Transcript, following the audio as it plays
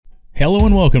Hello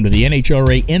and welcome to the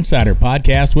NHRA Insider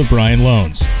Podcast with Brian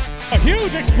Lohnes. A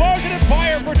huge explosion and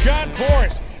fire for John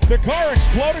Forrest. The car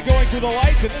exploded going through the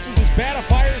lights, and this is as bad a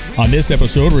fire as we... On this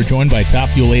episode, we're joined by Top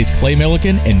Fuel ace Clay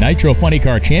Millican and Nitro Funny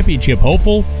Car Championship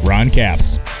hopeful Ron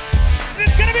Capps.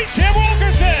 It's going to be Tim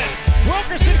Wilkerson.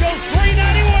 Wilkerson goes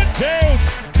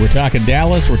 391.2. We're talking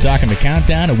Dallas, we're talking the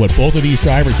countdown, and what both of these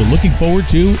drivers are looking forward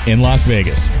to in Las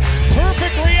Vegas.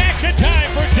 Perfect reaction time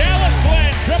for Dallas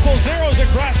Glenn. Triple zeros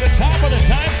across the top of the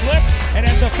time slip, and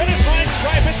at the finish line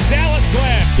stripe, it's Dallas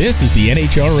Glenn. This is the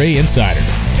NHRA Insider.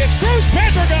 It's Cruz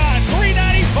Pedregon,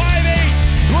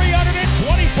 395.8,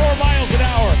 324 miles an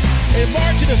hour. A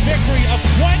margin of victory of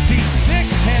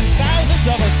 26 ten-thousandths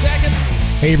of a second.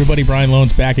 Hey everybody, Brian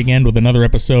Lohnes back again with another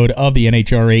episode of the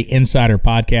NHRA Insider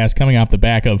Podcast, coming off the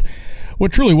back of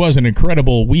what truly was an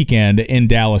incredible weekend in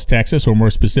Dallas, Texas, or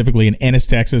more specifically in Ennis,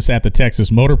 Texas, at the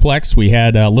Texas Motorplex. We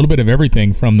had a little bit of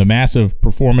everything from the massive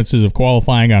performances of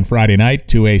qualifying on Friday night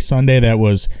to a Sunday that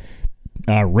was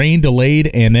rain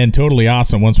delayed and then totally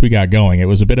awesome once we got going. It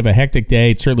was a bit of a hectic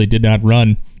day. It certainly did not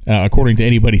run according to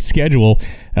anybody's schedule.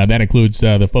 That includes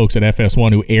the folks at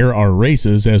FS1 who air our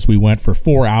races, as we went for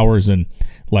 4 hours and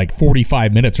like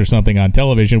 45 minutes or something on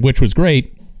television, which was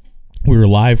great. We were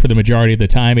live for the majority of the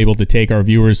time, able to take our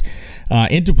viewers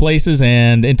into places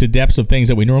and into depths of things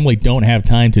that we normally don't have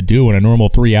time to do in a normal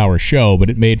 3-hour show.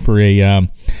 But it made for a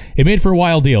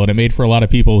wild deal, and it made for a lot of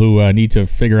people who need to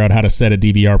figure out how to set a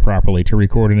DVR properly to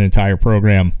record an entire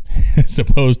program, as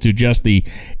opposed to just the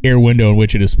air window in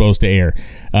which it is supposed to air.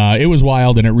 It was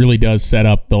wild, and it really does set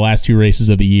up the last two races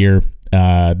of the year.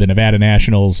 The Nevada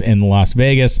Nationals in Las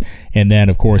Vegas, and then,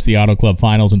 of course, the Auto Club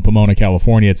Finals in Pomona,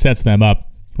 California. It sets them up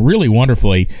really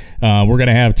wonderfully. We're going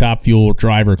to have Top Fuel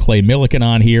driver Clay Millican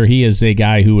on here. He is a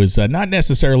guy who is not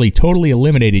necessarily totally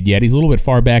eliminated yet. He's a little bit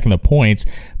far back in the points,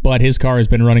 but his car has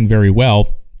been running very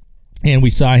well. And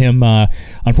we saw him,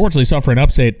 unfortunately, suffer an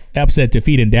upset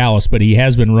defeat in Dallas, but he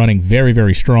has been running very,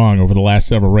 very strong over the last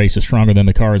several races, stronger than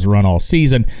the car has run all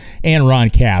season. And Ron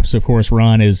Capps, of course,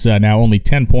 Ron is now only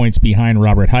 10 points behind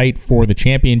Robert Hight for the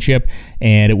championship,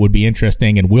 and it would be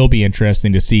interesting and will be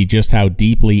interesting to see just how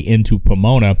deeply into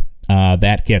Pomona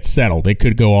that gets settled. It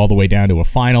could go all the way down to a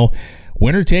final.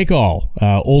 Winner take all.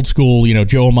 Old school,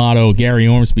 Joe Amato, Gary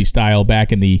Ormsby style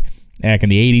back in the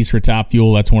 80s for Top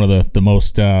Fuel. That's one of the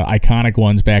most iconic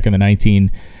ones back in the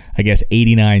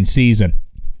 89 season.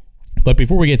 But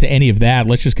before we get to any of that,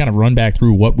 let's just kind of run back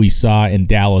through what we saw in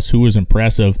Dallas, who was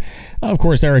impressive. Of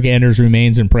course, Eric Anders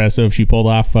remains impressive. She pulled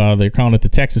off, they're calling it the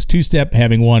Texas two-step,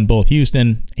 having won both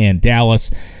Houston and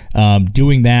Dallas.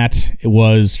 Doing that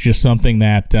was just something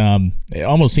that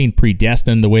almost seemed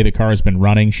predestined the way the car has been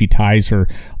running. She ties her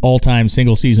all-time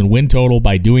single-season win total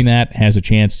by doing that, has a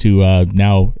chance to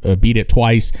now beat it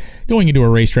twice, going into a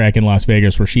racetrack in Las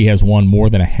Vegas where she has won more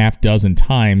than a half dozen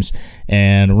times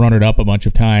and run it up a bunch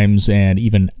of times, and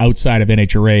even outside of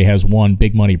NHRA has won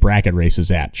big money bracket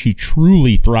races at. She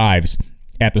truly thrives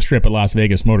at the Strip at Las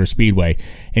Vegas Motor Speedway,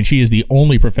 and she is the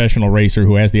only professional racer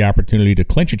who has the opportunity to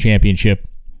clinch a championship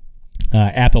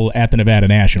at the Nevada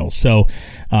Nationals. So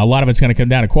a lot of it's going to come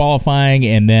down to qualifying,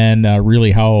 and then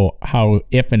really how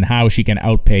she can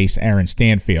outpace Aaron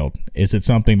Stanfield. Is it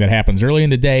something that happens early in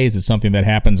the day? Is it something that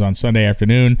happens on Sunday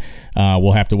afternoon?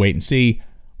 We'll have to wait and see.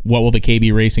 What will the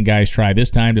KB Racing guys try this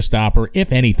time to stop her,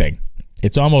 if anything?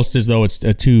 It's almost as though it's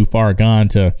too far gone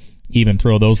to even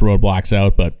throw those roadblocks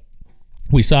out, but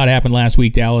we saw it happen last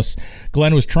week, Dallas.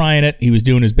 Glenn was trying it. He was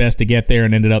doing his best to get there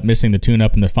and ended up missing the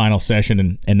tune-up in the final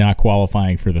session and not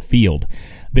qualifying for the field.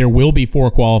 There will be 4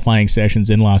 qualifying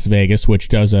sessions in Las Vegas, which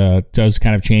does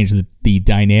kind of change the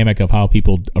dynamic of how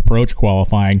people approach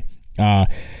qualifying.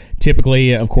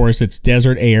 Typically, of course, it's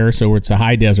desert air, so it's a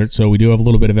high desert, so we do have a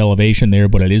little bit of elevation there,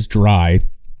 but it is dry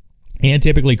and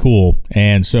typically cool,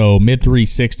 and so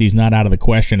mid-360s not out of the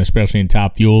question, especially in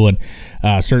Top Fuel, and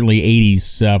certainly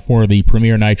 80s for the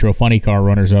premier Nitro Funny Car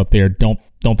runners out there. Don't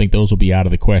think those will be out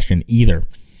of the question either.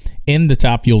 In the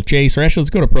Top Fuel chase, or actually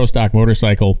let's go to Pro Stock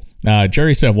Motorcycle.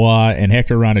 Jerry Savoy and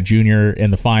Hector Rana Jr. in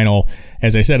the final.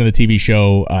 As I said on the TV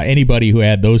show, anybody who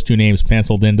had those two names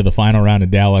penciled into the final round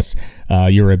in Dallas,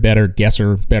 you're a better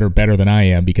guesser, better than I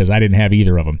am, because I didn't have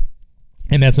either of them.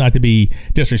 And that's not to be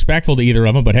disrespectful to either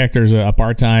of them, but Hector's a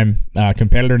part-time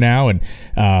competitor now, and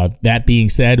that being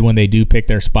said, when they do pick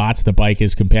their spots, the bike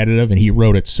is competitive, and he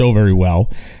rode it so very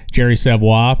well. Jerry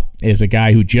Savoy is a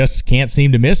guy who just can't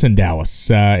seem to miss in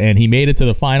Dallas, and he made it to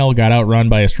the final, got outrun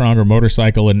by a stronger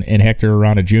motorcycle in Hector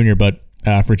Rana Jr., but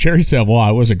for Jerry Savoy,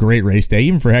 it was a great race day.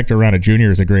 Even for Hector Rana Jr., it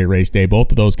was a great race day.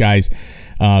 Both of those guys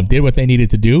did what they needed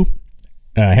to do.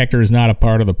 Hector is not a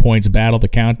part of the points battle, the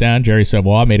countdown. Jerry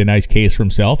Savoie made a nice case for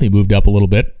himself. He moved up a little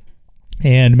bit.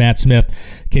 And Matt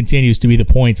Smith continues to be the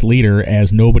points leader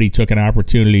as nobody took an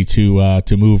opportunity to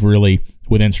move really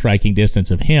within striking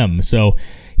distance of him. So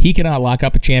he cannot lock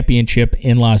up a championship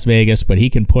in Las Vegas, but he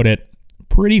can put it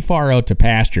pretty far out to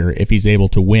pasture if he's able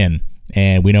to win.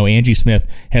 And we know Angie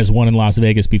Smith has won in Las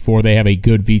Vegas before. They have a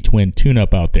good V-twin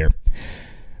tune-up out there.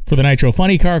 For the Nitro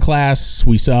Funny Car class,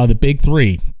 we saw the big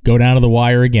three go down to the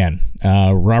wire again.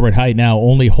 Robert Hight now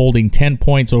only holding 10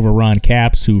 points over Ron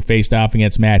Capps, who faced off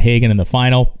against Matt Hagan in the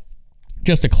final.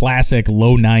 Just a classic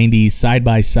low 90s,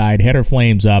 side-by-side, header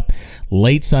flames up,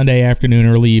 late Sunday afternoon,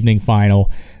 early evening final.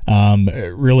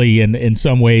 Really, in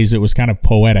some ways, it was kind of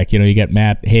poetic. You get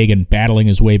Matt Hagan battling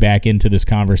his way back into this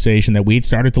conversation that we'd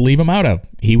started to leave him out of.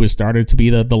 He was started to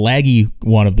be the laggy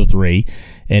one of the three,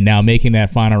 and now making that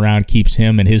final round keeps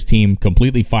him and his team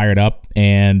completely fired up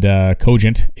and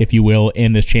cogent, if you will,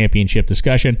 in this championship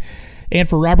discussion. And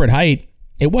for Robert Hight,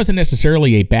 it wasn't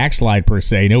necessarily a backslide per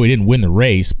se. No, he didn't win the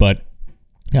race, but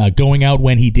going out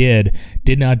when he did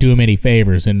not do him any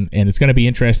favors, and it's going to be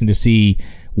interesting to see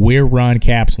where Ron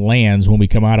Capps lands when we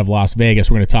come out of Las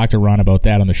Vegas. We're going to talk to Ron about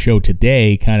that on the show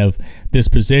today, kind of this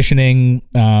positioning,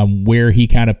 where he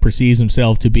kind of perceives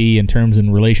himself to be in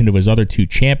relation to his other two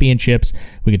championships.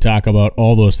 We can talk about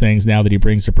all those things now that he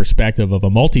brings the perspective of a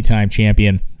multi-time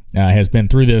champion, has been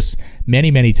through this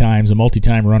many, many times, a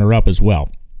multi-time runner-up as well.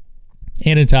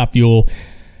 And in Top Fuel,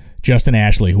 Justin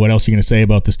Ashley. What else are you going to say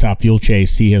about this Top Fuel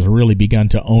chase? He has really begun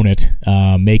to own it,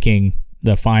 making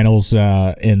the finals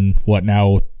in what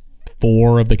now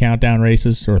 4 of the countdown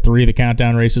races, or 3 of the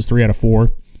countdown races, 3 out of 4,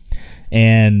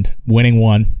 and winning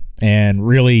 1, and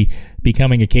really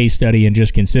becoming a case study in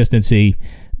just consistency.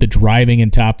 The driving in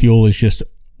Top Fuel is just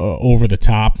over the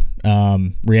top.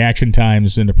 Reaction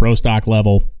times in the pro stock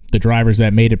level, the drivers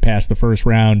that made it past the first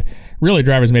round, really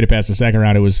drivers made it past the second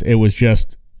round. It was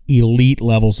just elite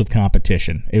levels of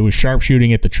competition. It was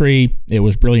sharpshooting at the tree. It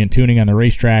was brilliant tuning on the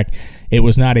racetrack. It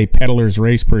was not a peddler's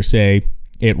race per se.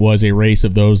 It was a race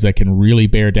of those that can really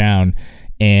bear down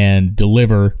and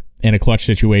deliver in a clutch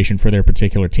situation for their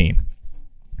particular team.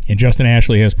 And Justin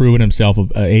Ashley has proven himself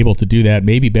able to do that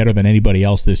maybe better than anybody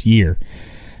else this year.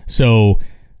 So,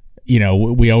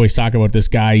 we always talk about this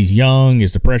guy. He's young.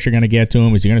 Is the pressure going to get to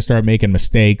him? Is he going to start making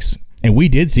mistakes? And we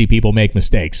did see people make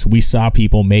mistakes. We saw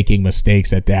people making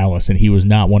mistakes at Dallas, and he was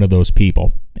not one of those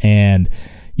people. And,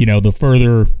 the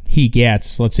further he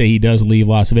gets, let's say he does leave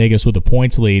Las Vegas with a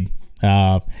points lead,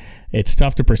 it's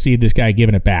tough to perceive this guy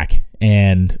giving it back.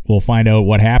 And we'll find out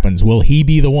what happens. Will he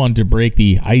be the one to break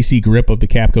the icy grip of the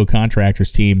Capco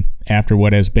Contractors team after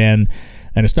what has been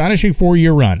an astonishing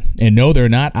 4-year run? And no, they're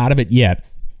not out of it yet.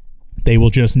 They will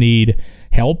just need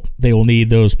help. They will need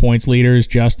those points leaders,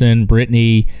 Justin,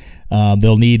 Brittany.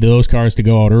 They'll need those cars to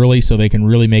go out early so they can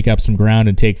really make up some ground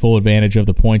and take full advantage of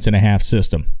the points and a half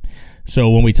system. So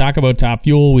when we talk about Top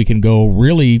Fuel, we can go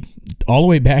really all the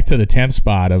way back to the 10th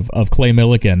spot of Clay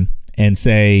Millican and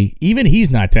say even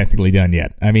he's not technically done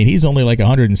yet. I mean, he's only like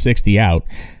 160 out,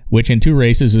 which in 2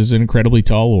 races is an incredibly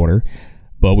tall order.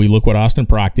 But we look what Austin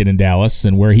Prock did in Dallas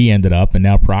and where he ended up, and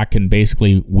now Prock can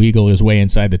basically wiggle his way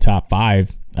inside the top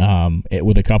 5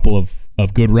 with a couple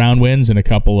of good round wins and a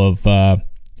couple of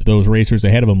those racers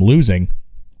ahead of him losing.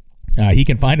 He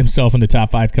can find himself in the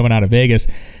top 5 coming out of Vegas,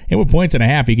 and with points and a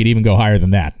half, he could even go higher than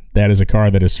that. That is a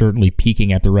car that is certainly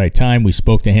peaking at the right time. We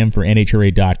spoke to him for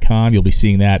NHRA.com. You'll be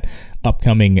seeing that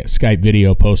upcoming Skype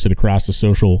video posted across the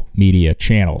social media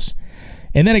channels.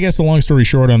 And then I guess the long story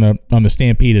short on the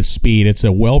Stampede of Speed, it's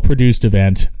a well-produced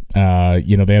event. They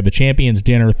have the Champions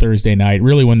Dinner Thursday night.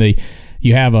 Really, when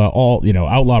you have all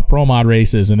Outlaw Pro Mod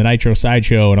races and the Nitro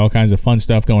Sideshow and all kinds of fun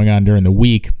stuff going on during the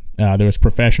week. There was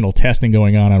professional testing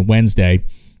going on Wednesday.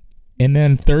 And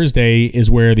then Thursday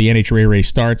is where the NHRA race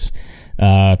starts.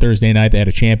 Thursday night they had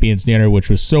a Champions Dinner, which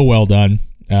was so well done.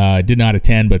 Did not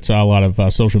attend, but saw a lot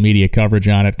of social media coverage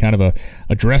on it. Kind of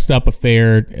a dressed-up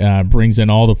affair. Brings in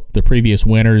all the previous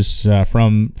winners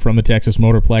from the Texas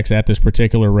Motorplex at this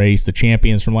particular race. The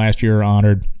champions from last year are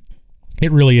honored.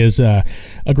 It really is a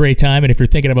great time, and if you're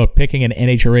thinking about picking an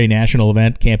NHRA national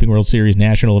event, Camping World Series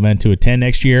national event to attend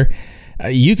next year,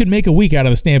 you could make a week out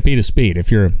of the Stampede of Speed.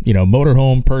 If you're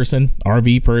motorhome person,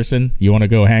 RV person, you want to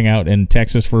go hang out in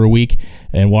Texas for a week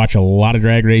and watch a lot of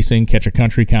drag racing, catch a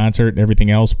country concert and everything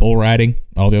else, bull riding,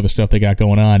 all the other stuff they got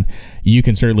going on, you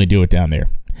can certainly do it down there.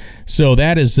 So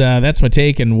that's my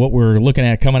take and what we're looking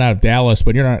at coming out of Dallas,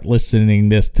 but you're not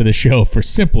listening to the show for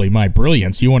simply my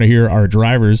brilliance. You want to hear our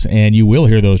drivers, and you will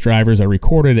hear those drivers. I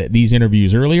recorded these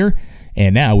interviews earlier,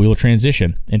 and now we will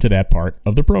transition into that part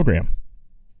of the program.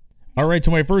 All right,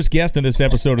 so my first guest in this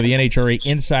episode of the NHRA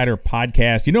Insider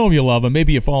Podcast. You know him, you love him.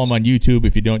 Maybe you follow him on YouTube.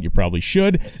 If you don't, you probably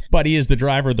should. But he is the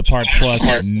driver of the Parts Plus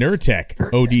Nurtec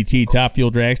ODT Top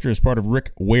Fuel Dragster as part of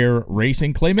Rick Ware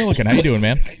Racing. Clay Millican, how you doing,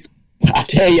 man? I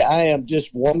tell you, I am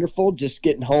just wonderful, just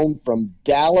getting home from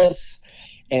Dallas,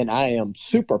 and I am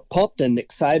super pumped and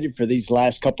excited for these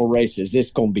last couple races.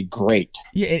 It's going to be great.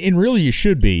 Yeah, and really you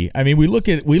should be. I mean, we look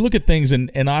at things,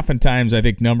 and oftentimes I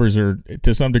think numbers are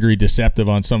to some degree deceptive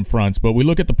on some fronts, but we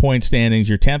look at the point standings.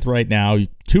 You're 10th right now,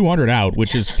 200 out,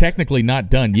 which is technically not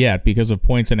done yet because of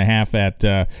points and a half at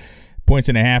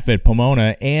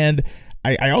Pomona, and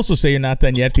I also say you're not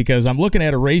done yet because I'm looking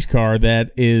at a race car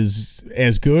that is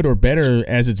as good or better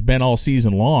as it's been all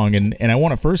season long, and I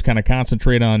want to first kind of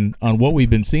concentrate on what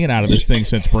we've been seeing out of this thing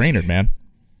since Brainerd, man.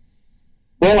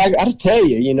 Well, I got to tell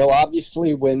you,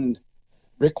 obviously when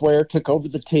Rick Ware took over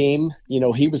the team,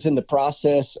 he was in the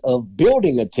process of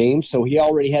building a team, so he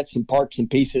already had some parts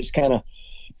and pieces kind of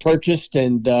purchased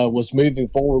and was moving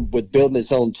forward with building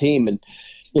his own team. And,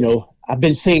 I've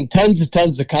been seeing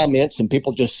tons of comments and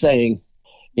people just saying,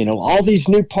 all these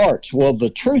new parts. Well, the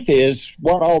truth is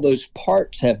what all those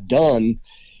parts have done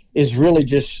is really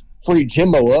just free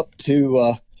Jimmo up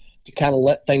to kind of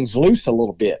let things loose a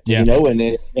little bit,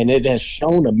 and it has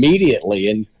shown immediately.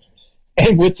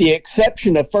 And with the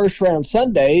exception of first round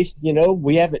Sunday,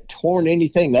 we haven't torn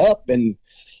anything up and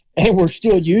we're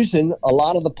still using a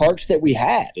lot of the parts that we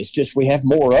had. It's just we have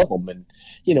more of them. And,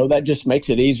 that just makes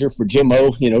it easier for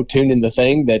Jimmo, tuning the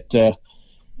thing that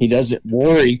he doesn't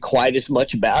worry quite as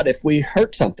much about if we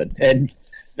hurt something. And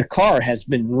the car has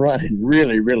been running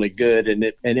really, really good, and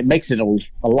it makes it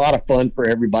a lot of fun for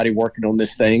everybody working on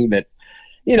this thing. That,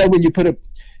 when you put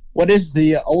what is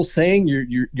the old saying?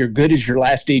 You're good as your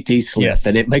last ET slip, yes.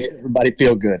 And it makes everybody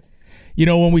feel good.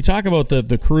 When we talk about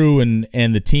the crew and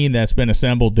the team that's been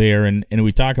assembled there, and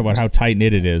we talk about how tight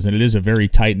knit it is, and it is a very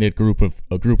tight knit group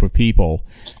of people.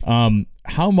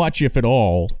 How much, if at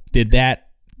all, did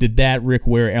that Rick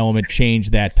Ware element change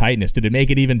that tightness? Did it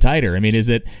make it even tighter? I mean, does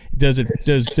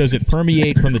it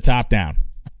permeate from the top down?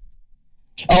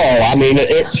 Oh, I mean,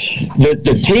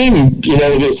 the team,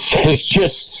 it's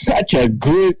just such a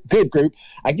good group.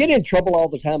 I get in trouble all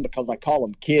the time because I call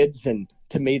them kids, and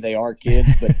to me they are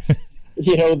kids. But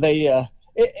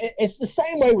it's the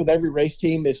same way with every race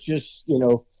team. It's just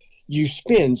you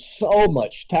spend so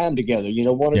much time together.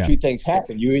 One or two things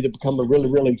happen. You either become a really,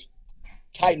 really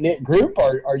tight-knit group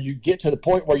or you get to the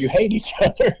point where you hate each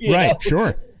other. Right,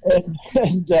 sure.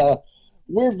 And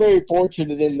we're very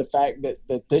fortunate in the fact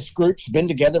that this group's been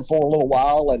together for a little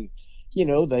while, and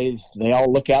they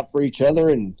all look out for each other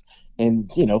and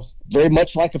very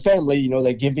much like a family.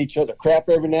 They give each other crap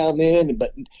every now and then,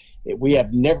 but we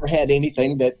have never had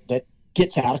anything that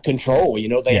gets out of control.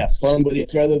 They have fun with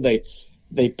each other.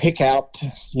 They pick out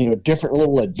different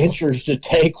little adventures to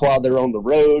take while they're on the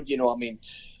road.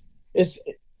 It's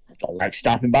like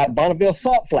stopping by Bonneville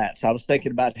Salt Flats. I was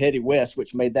thinking about heading west,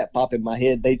 which made that pop in my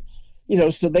head.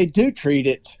 So they do treat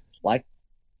it like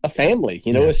a family.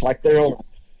 It's like they're on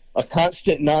a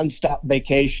constant nonstop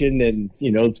vacation, and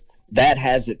that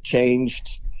hasn't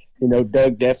changed.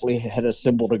 Doug definitely had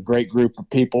assembled a great group of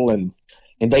people, and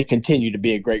they continue to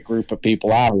be a great group of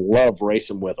people. I love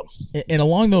racing with them. And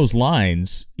along those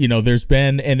lines, there's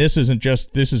been, and this isn't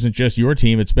just your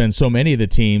team, it's been so many of the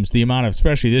teams, the amount of,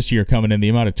 especially this year coming in, the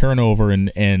amount of turnover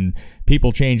and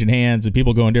people changing hands and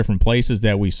people going different places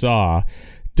that we saw.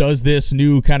 Does this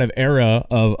new kind of era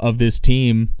of this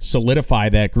team solidify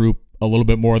that group a little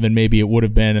bit more than maybe it would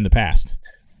have been in the past?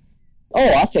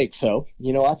 Oh, I think so.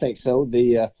 I think so.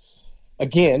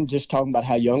 Again, just talking about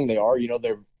how young they are,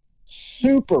 they're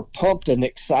super pumped and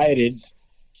excited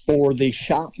for the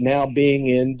shop now being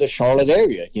in the Charlotte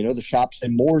area. The shop's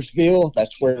in Mooresville.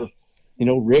 That's where,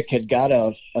 Rick had got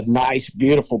a nice,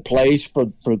 beautiful place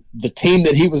for the team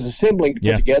that he was assembling to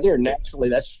put together. And naturally,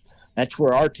 that's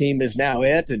where our team is now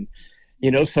at. And,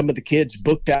 some of the kids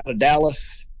booked out of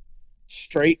Dallas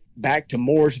straight back to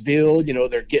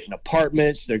Mooresville. They're getting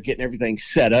apartments. They're getting everything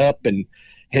set up.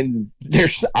 And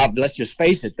there's, let's just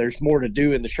face it, there's more to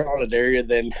do in the Charlotte area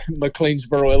than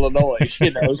McLeansboro, Illinois,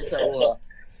 So,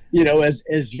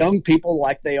 as young people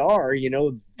like they are,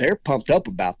 they're pumped up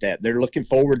about that. They're looking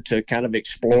forward to kind of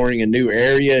exploring a new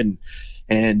area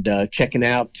and checking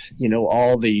out,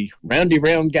 all the roundy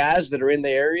round guys that are in the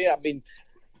area. I mean,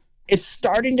 it's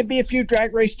starting to be a few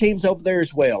drag race teams over there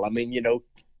as well. I mean,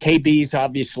 KB's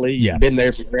obviously been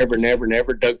there forever and ever and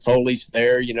ever. Doug Foley's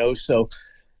there, so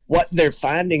what they're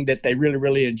finding that they really,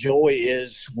 really enjoy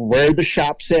is where the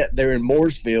shop's at there in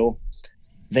Mooresville.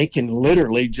 they can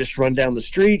literally just run down the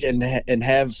street and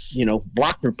have,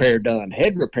 block repair done,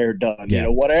 head repair done,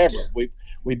 whatever.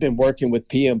 We've been working with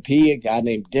PMP, a guy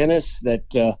named Dennis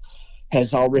that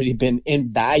has already been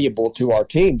invaluable to our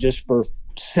team just for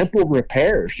simple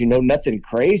repairs, nothing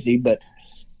crazy. But,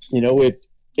 if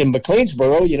in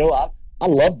McLeansboro, I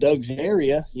love Doug's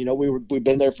area. We've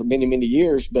been there for many, many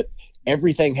years, but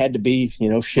everything had to be,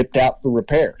 shipped out for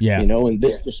repair, and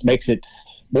this just makes it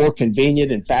more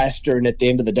convenient and faster. And at the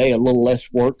end of the day, a little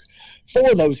less work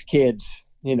for those kids,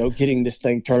 getting this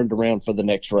thing turned around for the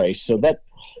next race. So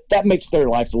that makes their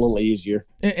life a little easier.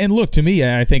 And look, to me,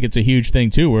 I think it's a huge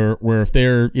thing too, where if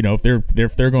they're,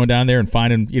 if they're going down there and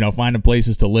finding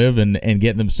places to live and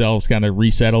getting themselves kind of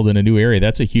resettled in a new area,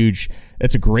 that's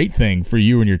a great thing for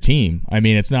you and your team. I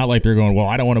mean, it's not like they're going, well,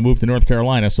 I don't want to move to North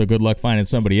Carolina, so good luck finding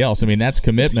somebody else. I mean, that's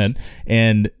commitment.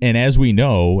 And as we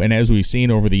know, and as we've seen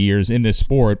over the years in this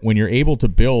sport, when you're able to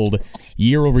build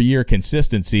year over year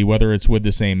consistency, whether it's with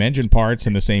the same engine parts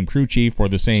and the same crew chief or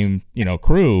the same,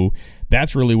 crew,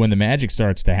 that's really when the magic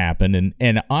starts to happen.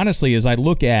 And honestly, as I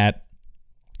look at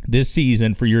this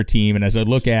season for your team, and as I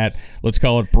look at, let's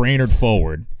call it Brainerd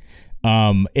forward,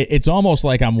 it's almost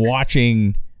like I'm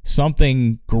watching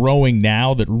something growing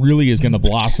now that really is going to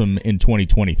blossom in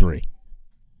 2023.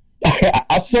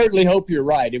 I certainly hope you're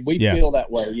right, and we feel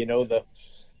that way.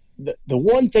 The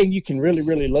one thing you can really,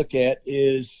 really look at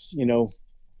is,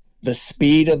 the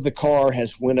speed of the car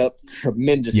has went up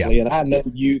tremendously, and I know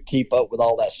you keep up with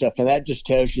all that stuff, and that just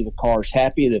tells you the car's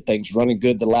happy, that thing's running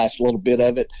good the last little bit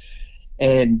of it.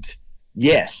 And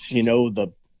yes,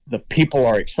 the people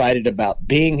are excited about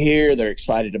being here. They're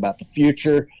excited about the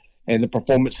future, and the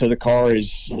performance of the car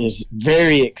is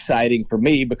very exciting for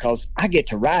me because I get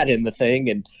to ride in the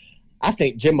thing, and I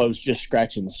think Jimmo's just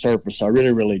scratching the surface. I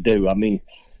really, really do. I mean,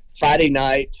 Friday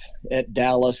night at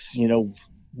Dallas,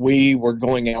 we were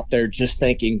going out there just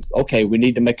thinking, okay, we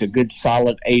need to make a good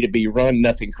solid A to B run,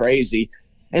 nothing crazy.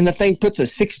 And the thing puts a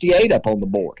 68 up on the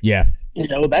board. Yeah.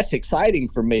 That's exciting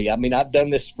for me. I mean, I've done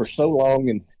this for so long,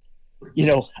 and,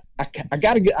 I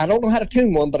don't know how to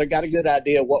tune one, but I got a good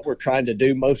idea of what we're trying to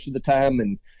do most of the time.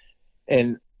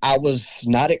 And I was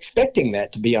not expecting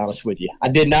that, to be honest with you. I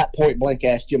did not point blank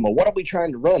ask Jimmo, what are we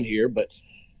trying to run here? But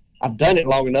I've done it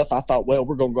long enough. I thought, well,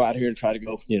 we're going to go out here and try to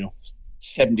go,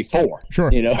 74.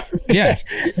 Sure. Yeah.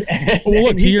 Well,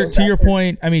 look, to your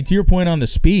point. I mean, to your point on the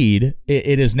speed,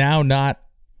 it is now not.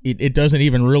 It doesn't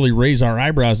even really raise our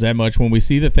eyebrows that much when we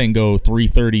see the thing go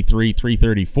 333,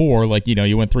 334. Like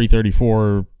you went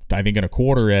 334, I think, in a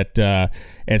quarter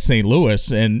at St.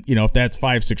 Louis, and if that's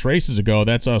 5-6 races ago,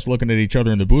 that's us looking at each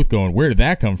other in the booth going, where did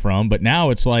that come from? But now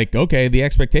it's like, okay, the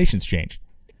expectations changed.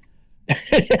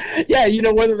 Yeah,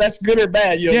 whether that's good or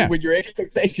bad, when your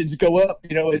expectations go up,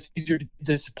 it's easier to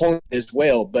disappoint as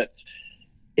well, but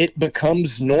it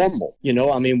becomes normal.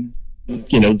 I mean,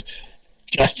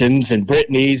 Justin's and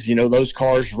Brittany's, those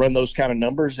cars run those kind of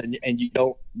numbers, and you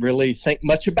don't really think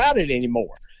much about it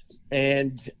anymore.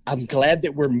 And I'm glad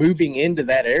that we're moving into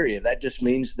that area. That just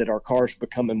means that our cars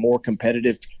becoming more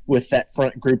competitive with that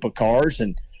front group of cars,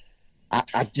 and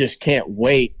I just can't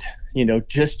wait,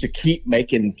 just to keep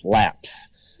making laps.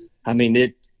 I mean,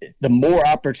 the more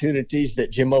opportunities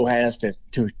that Jimmo has to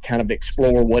kind of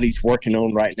explore what he's working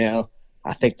on right now,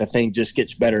 I think the thing just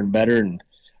gets better and better, and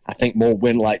I think more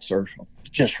win lights are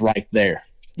just right there.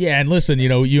 Yeah, and listen,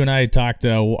 you and I had talked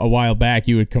a while back.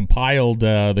 You had compiled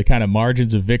the kind of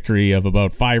margins of victory of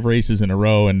about 5 races in a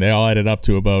row, and they all added up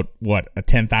to about, a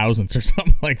 10,000ths or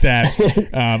something like that.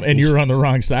 And you were on the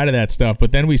wrong side of that stuff.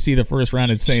 But then we see the first round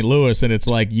in St. Louis, and it's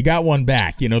like, you got one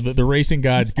back. The racing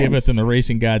gods giveth and the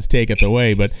racing gods taketh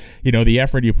away. But, the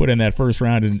effort you put in that first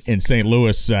round in St.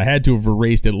 Louis had to have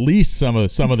erased at least some of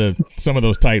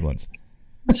those tight ones.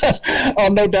 Oh,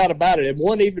 no doubt about it. And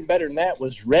one even better than that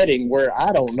was Reading, where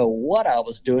I don't know what I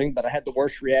was doing, but I had the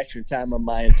worst reaction time of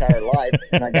my entire life,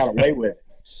 and I got away with it.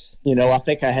 I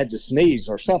think I had to sneeze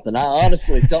or something. I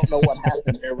honestly don't know what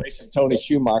happened there racing Tony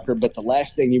Schumacher, but the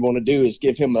last thing you want to do is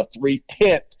give him a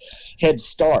 3/10 head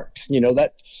start.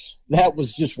 That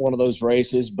was just one of those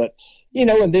races. But,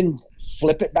 and then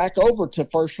flip it back over to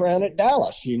first round at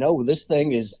Dallas. This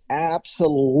thing is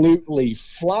absolutely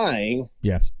flying.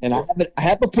 Yeah. And I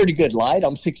have a pretty good light.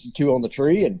 I'm 62 on the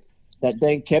tree, and that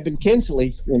dang Kevin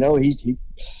Kinsley, he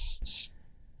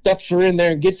stuffs her in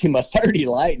there and gets him a 30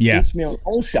 light and gets me on a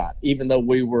hole shot, even though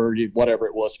we were, whatever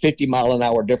it was,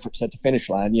 50-mile-an-hour difference at the finish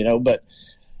line, but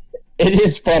it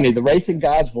is funny. The racing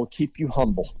gods will keep you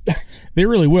humble. They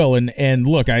really will. And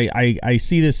look, I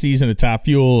see this season at Top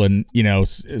Fuel, and,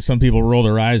 some people roll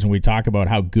their eyes when we talk about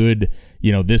how good,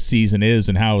 this season is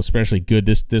and how especially good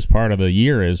this part of the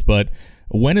year is. But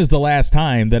when is the last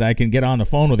time that I can get on the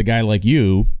phone with a guy like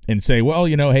you and say, well,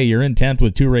 hey, you're in 10th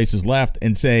with 2 races left,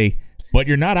 and say, but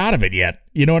you're not out of it yet.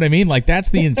 You know what I mean? Like, that's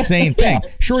the insane thing.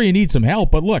 Sure, you need some help,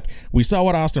 but look, we saw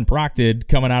what Austin Prock did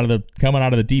coming out of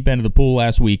the deep end of the pool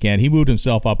last weekend. He moved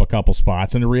himself up a couple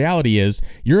spots, and the reality is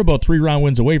you're about 3 round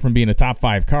wins away from being a top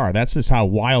 5 car. That's just how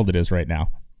wild it is right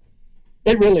now.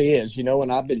 It really is,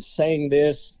 and I've been saying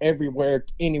this everywhere,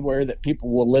 anywhere that people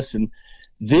will listen.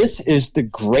 This is the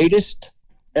greatest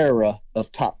era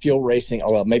of Top Fuel racing.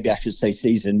 Or well, maybe I should say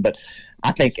season, but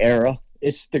I think era.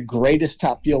 It's the greatest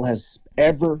Top Fuel has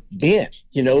ever been.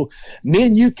 Me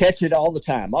and you catch it all the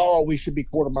time. Oh, we should be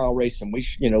quarter mile racing. We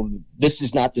should, this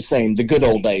is not the same. The good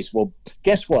old days. Well,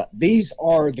 guess what? These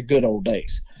are the good old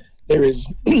days. There is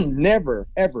never,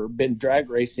 ever been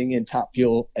drag racing in Top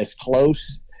Fuel as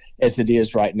close as it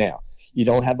is right now. You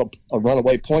don't have a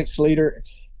runaway points leader.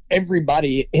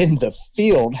 Everybody in the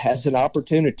field has an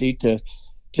opportunity to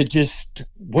just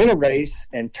win a race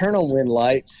and turn on win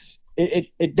lights.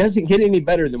 It doesn't get any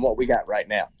better than what we got right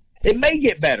now. It may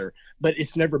get better, but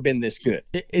it's never been this good.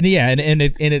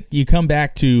 You come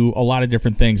back to a lot of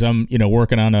different things. I'm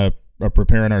working on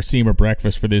preparing our SEMA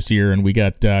breakfast for this year, and we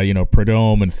got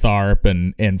Prudhomme and Tharp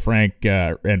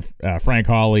and Frank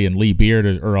Hawley and Lee Beard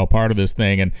are all part of this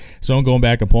thing, and so I'm going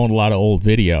back and pulling a lot of old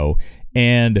video,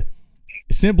 and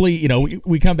simply,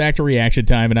 we come back to reaction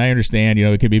time, and I understand,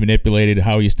 it could be manipulated,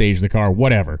 how you stage the car,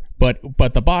 whatever. But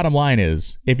the bottom line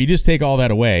is, if you just take all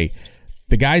that away,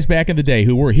 the guys back in the day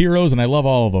who were heroes, and I love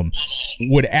all of them,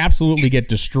 would absolutely get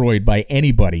destroyed by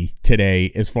anybody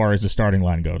today as far as the starting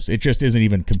line goes. It just isn't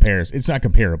even It's not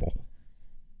comparable.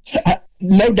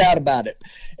 No doubt about it.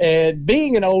 And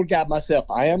being an old guy myself,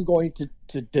 I am going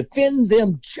to defend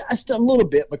them just a little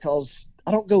bit, because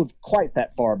I don't go quite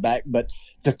that far back, but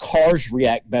the cars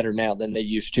react better now than they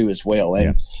used to as well.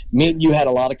 And me and you had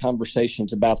a lot of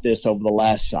conversations about this over the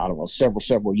last,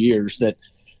 several years, that,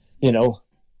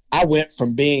 I went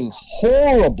from being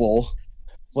horrible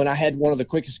when I had one of the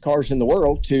quickest cars in the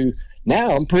world to now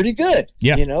I'm pretty good.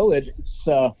 Yeah. It's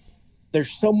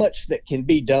there's so much that can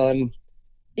be done,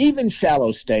 even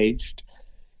shallow staged,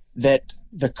 that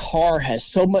the car has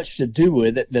so much to do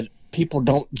with it that people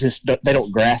don't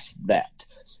grasp that.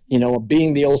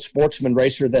 Being the old sportsman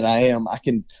racer that I am, I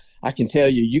can tell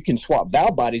you can swap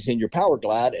valve bodies in your Power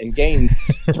Glide and gain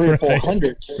 3 or 4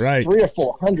 hundredths, 3 or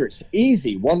 4 hundredths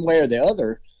easy, one way or the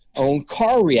other, on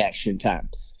car reaction time.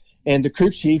 And the crew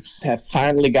chiefs have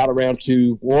finally got around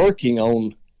to working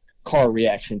on car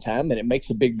reaction time, and it makes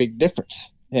a big, big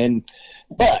difference.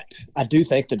 But I do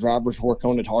think the drivers work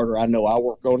on it harder. I know I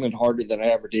work on it harder than I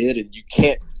ever did, and you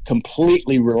can't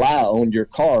completely rely on your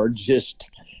car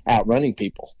just outrunning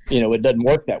people. It doesn't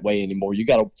work that way anymore. You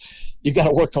got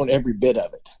to work on every bit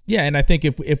of it. Yeah, and I think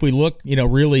if we look,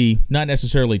 really not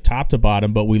necessarily top to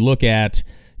bottom, but we look at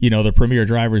the premier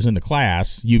drivers in the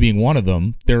class, you being one of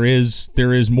them, there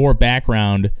is more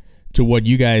background to what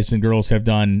you guys and girls have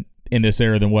done in this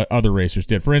era than what other racers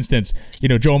did. For instance,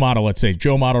 Joe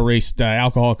Motto raced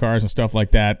alcohol cars and stuff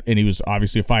like that, and he was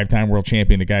obviously a 5-time world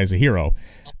champion. The guy's a hero,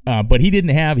 but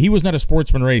he was not a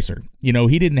sportsman racer.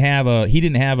 He didn't have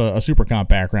a super comp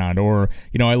background, or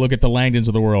I look at the Langdons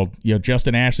of the world.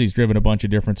 Justin Ashley's driven a bunch of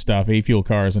different stuff, A-Fuel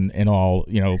cars and all.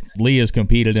 Lee has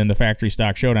competed in the factory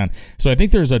stock showdown. So I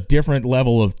think there's a different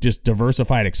level of just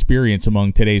diversified experience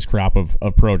among today's crop of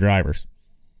pro drivers.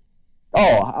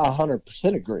 Oh, I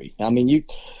 100% agree. I mean, you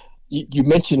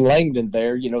mentioned Langdon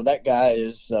there. That guy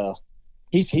is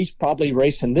he's probably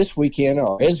racing this weekend,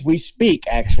 or as we speak,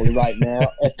 actually, right now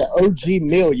at the OG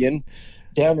Million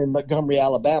down in Montgomery,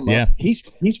 Alabama. Yeah.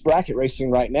 He's bracket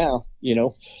racing right now.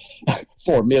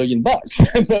 For $1 million.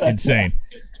 Insane.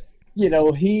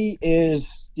 He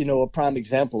is a prime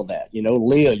example of that.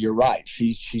 Leah, you're right.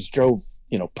 She's drove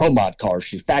pro mod cars.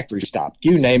 She's factory stock.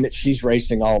 You name it, she's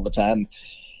racing all the time.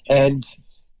 And,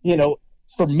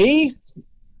 for me,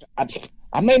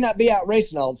 I may not be out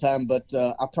racing all the time, but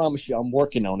I promise you I'm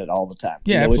working on it all the time.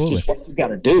 Yeah, absolutely. It's just what you got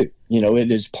to do.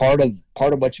 It is part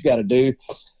of what you got to do.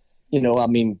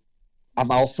 I've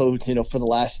also, for the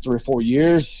last 3 or 4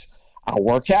 years, I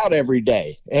work out every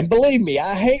day. And believe me,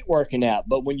 I hate working out.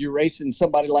 But when you're racing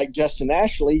somebody like Justin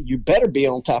Ashley, you better be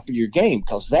on top of your game,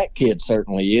 because that kid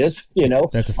certainly is.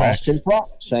 That's a fact. Austin Prock,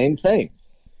 same thing.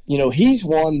 He's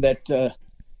one that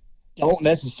don't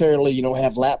necessarily,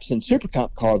 have laps in Super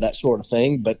Comp car, that sort of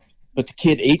thing, but the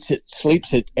kid eats it,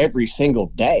 sleeps it every single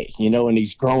day, and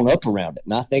he's grown up around it.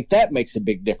 And I think that makes a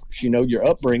big difference. Your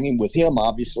upbringing with him,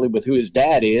 obviously, with who his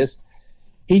dad is,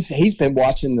 he's been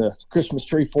watching the Christmas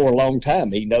tree for a long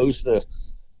time. He knows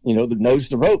knows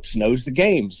the ropes, knows the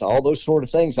games, all those sort of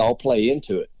things all play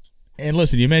into it. And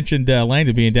listen, you mentioned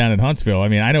Langdon being down in Huntsville. I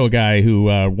mean, I know a guy who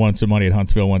won some money at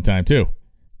Huntsville one time too.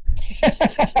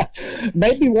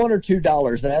 Maybe $1 or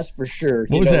 $2, that's for sure.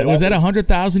 What was that? Was that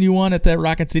 $100,000 you won at that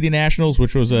Rocket City Nationals,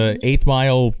 which was a 8th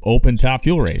mile open top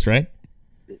fuel race, right?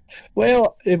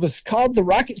 Well, it was called the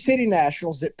Rocket City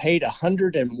Nationals. It paid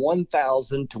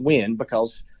 $101,000 to win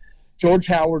because George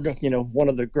Howard, one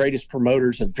of the greatest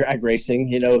promoters of drag racing,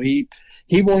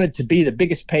 he wanted to be the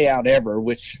biggest payout ever,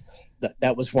 which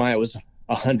that was why it was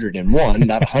 101,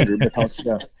 not 100,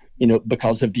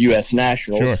 because of U.S.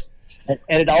 Nationals. Sure.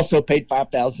 And it also paid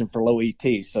 $5,000 for low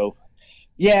ET. So,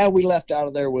 yeah, we left out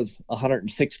of there with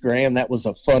 $106,000. That was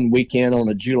a fun weekend on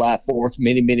a July 4th,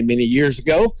 many, many, many years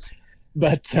ago.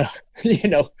 But,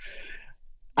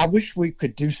 I wish we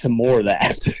could do some more of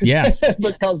that. Yeah.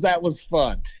 Because that was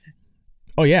fun.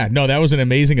 Oh, yeah. No, that was an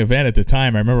amazing event at the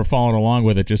time. I remember following along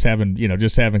with it, just having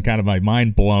kind of my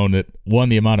mind blown at, one,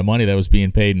 the amount of money that was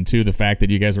being paid, and two, the fact that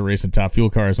you guys were racing top fuel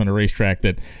cars on a racetrack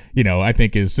that, I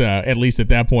think is, at least at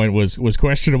that point, was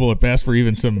questionable at best for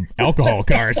even some alcohol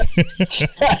cars.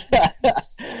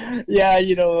 Yeah,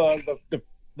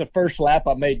 the first lap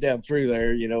I made down through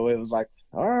there, it was like,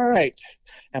 all right,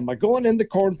 am I going in the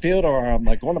cornfield or am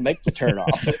I going to make the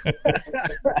turnoff?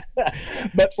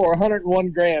 But for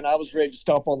 $101,000, I was ready to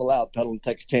stomp on the loud pedal and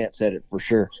take a chance at it for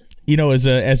sure. As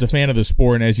a fan of the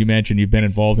sport, and as you mentioned, you've been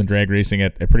involved in drag racing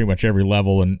at pretty much every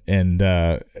level, and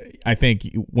I think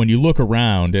when you look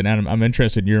around, and I'm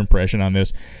interested in your impression on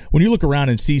this, when you look around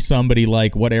and see somebody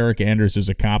like what Erica Enders is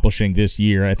accomplishing this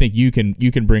year, I think you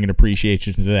can bring an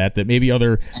appreciation to that maybe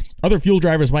other fuel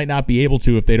drivers might not be able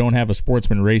to if they don't have a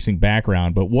sportsman racing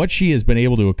background. But what she has been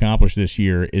able to accomplish this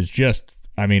year is just,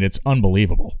 it's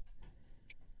unbelievable.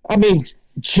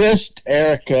 Just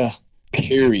Erica,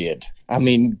 period.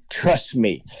 Trust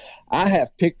me, I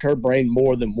have picked her brain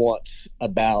more than once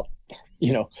about,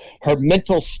 her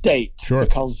mental state. Sure.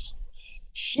 Because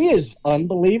she is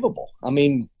unbelievable.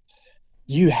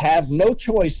 You have no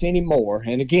choice anymore.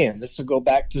 And again, this will go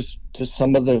back to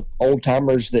some of the old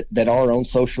timers that are on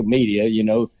social media.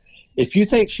 If you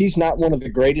think she's not one of the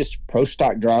greatest pro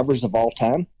stock drivers of all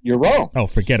time, you're wrong. Oh,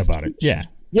 forget about it. Yeah.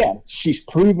 Yeah, she's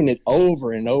proven it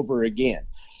over and over again.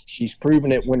 She's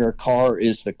proven it when her car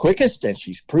is the quickest, and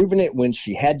she's proven it when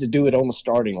she had to do it on the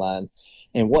starting line.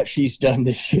 And what she's done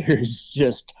this year is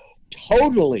just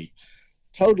totally,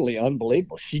 totally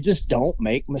unbelievable. She just don't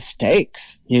make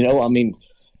mistakes.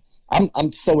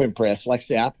 I'm so impressed. Like I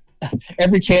say,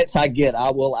 every chance I get,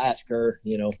 I will ask her,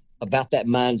 about that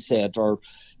mindset or,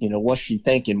 what's she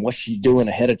thinking, what's she doing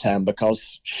ahead of time,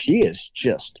 because she is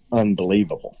just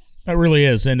unbelievable. It really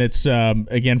is, and it's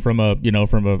again from a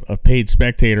paid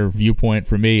spectator viewpoint.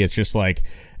 For me, it's just like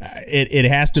it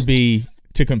has to be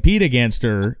to compete against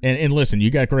her. And listen,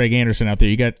 you got Greg Anderson out there.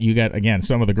 You got again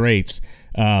some of the greats.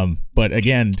 But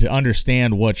again, to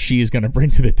understand what she's going to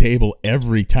bring to the table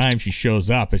every time she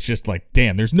shows up, it's just like,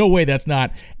 damn. There's no way that's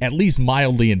not at least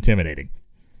mildly intimidating.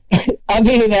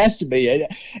 It has to be.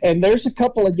 And there's a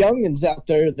couple of youngins out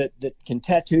there that can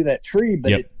tattoo that tree,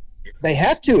 but yep. They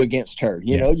have to against her.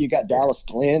 You got Dallas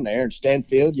Glenn, Aaron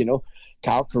Stanfield,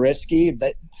 Kyle Koretsky.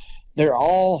 They're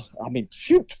all,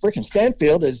 freaking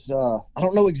Stanfield is, I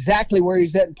don't know exactly where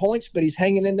he's at in points, but he's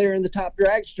hanging in there in the top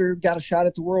dragster, got a shot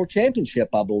at the world championship,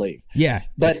 I believe. Yeah.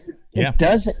 But it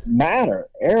doesn't matter.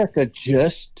 Erica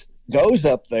just goes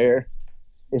up there.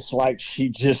 It's like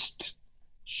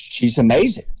she's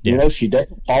amazing. Yeah. She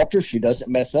doesn't falter. She doesn't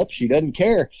mess up. She doesn't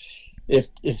care if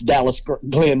Dallas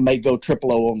Glenn may go 000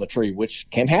 on the tree, which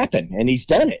can happen, and he's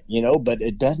done it, but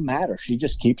it doesn't matter. She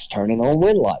just keeps turning on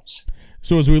wind lights.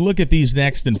 So as we look at these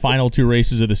next and final two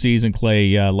races of the season,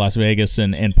 Clay, Las Vegas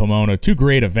and Pomona, two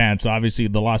great events. Obviously,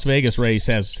 the Las Vegas race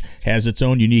has its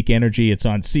own unique energy. It's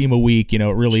on SEMA week. It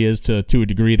really is to a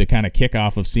degree the kind of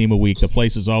kickoff of SEMA week. The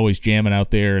place is always jamming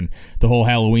out there, and the whole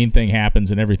Halloween thing happens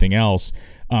and everything else.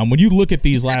 When you look at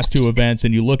these last two events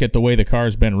and you look at the way the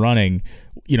car's been running,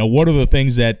 what are the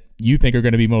things that you think are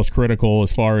going to be most critical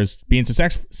as far as being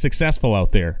successful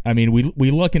out there?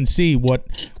 We look and see what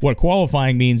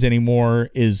qualifying means anymore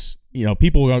is,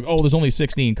 people go, oh, there's only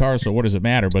 16 cars, so what does it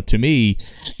matter? But to me,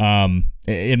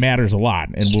 it matters a lot.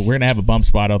 And we're going to have a bump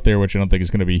spot out there, which I don't think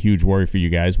is going to be a huge worry for you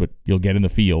guys, but you'll get in the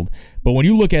field. But when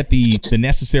you look at the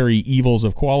necessary evils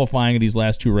of qualifying these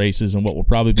last two races and what will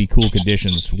probably be cool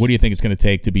conditions, what do you think it's going to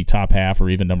take to be top half or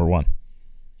even number one?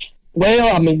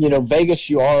 Well, Vegas,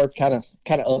 you are kind of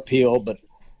uphill, but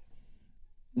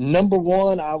number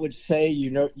one, I would say,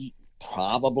 you're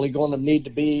probably going to need to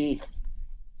be,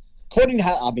 according to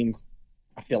how,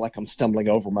 I feel like I'm stumbling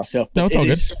over myself. No, it's all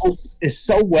good. It's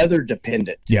so weather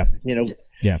dependent. Yeah.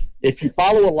 Yeah. If you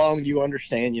follow along, you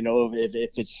understand, you know, if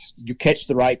it's you catch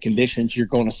the right conditions, you're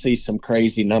going to see some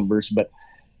crazy numbers. But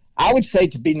I would say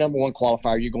to be number one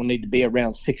qualifier, you're going to need to be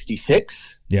around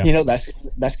 66. Yeah. You know,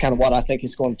 that's kind of what I think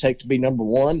it's going to take to be number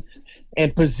one.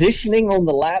 And positioning on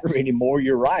the ladder anymore,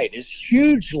 you're right, is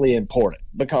hugely important,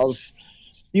 because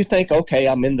you think, okay,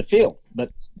 I'm in the field,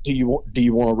 but do you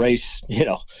want to race, you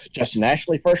know, Justin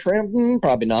Ashley first round?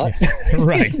 Probably not.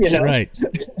 Right. You know? Right.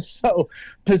 So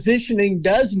positioning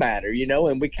does matter, you know,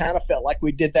 and we kind of felt like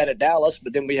we did that at Dallas,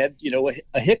 but then we had, you know,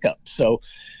 a hiccup. So,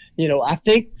 you know, I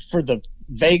think for the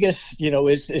Vegas, you know,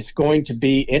 it's going to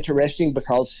be interesting,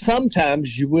 because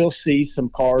sometimes you will see some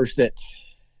cars that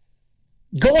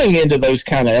going into those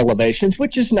kind of elevations,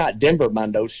 which is not Denver by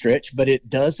no stretch, but it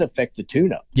does affect the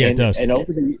tune-up. Yeah, it does. And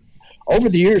over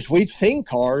the years, we've seen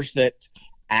cars that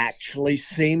actually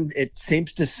seems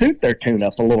to suit their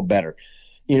tune-up a little better.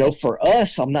 You know, for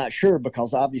us, I'm not sure,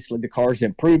 because obviously the car's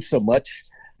improved so much.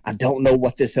 I don't know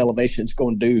what this elevation is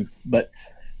going to do, but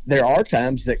there are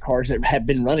times that cars that have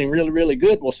been running really, really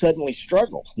good will suddenly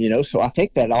struggle, you know. So I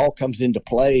think that all comes into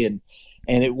play, and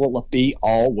it will be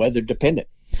all weather dependent.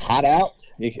 Hot out,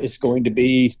 it's going to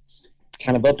be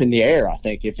kind of up in the air, I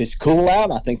think. If it's cool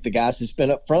out, I think the guys that's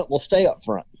been up front will stay up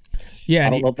front. Yeah,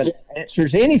 I don't know if that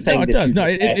answers anything. No, it does. No,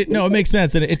 it makes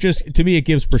sense, and it just, to me, it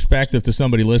gives perspective to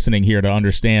somebody listening here to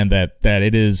understand that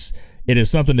it is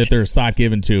something that there's thought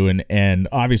given to, and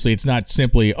obviously it's not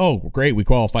simply, oh, great, we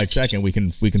qualified second, we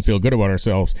can feel good about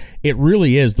ourselves. It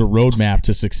really is the roadmap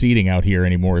to succeeding out here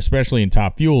anymore, especially in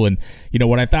Top Fuel. And you know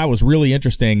what I thought was really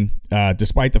interesting,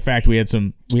 despite the fact we had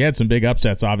some big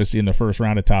upsets, obviously, in the first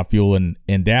round of Top Fuel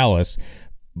in Dallas.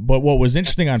 But what was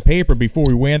interesting on paper before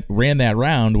we ran that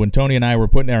round, when Tony and I were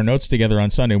putting our notes together on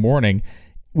Sunday morning,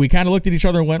 we kind of looked at each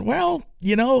other and went, well,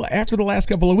 you know, after the last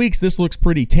couple of weeks, this looks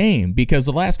pretty tame, because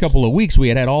the last couple of weeks we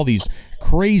had all these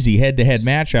crazy head-to-head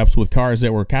matchups with cars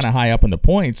that were kind of high up in the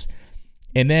points.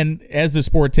 And then, as the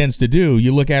sport tends to do,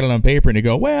 you look at it on paper and you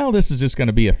go, well, this is just going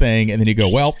to be a thing. And then you go,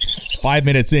 well, 5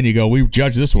 minutes in, you go, we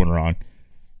judged this one wrong.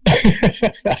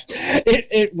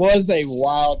 It was a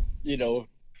wild, you know,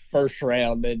 first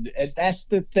round, and that's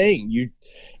the thing.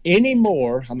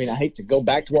 Anymore, I mean, I hate to go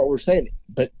back to what we're saying,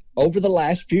 but over the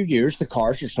last few years, the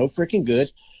cars are so freaking good.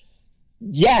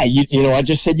 Yeah, you know, I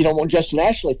just said you don't want Justin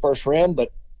Ashley first round,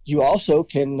 but you also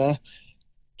can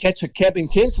catch a Kevin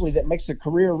Kinsley that makes a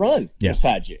career run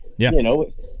beside you. Yeah. You know,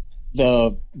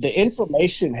 the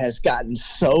information has gotten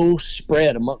so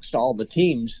spread amongst all the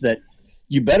teams that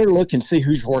you better look and see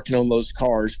who's working on those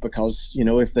cars, because, you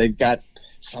know, if they've got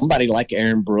somebody like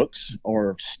Aaron Brooks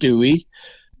or Stewie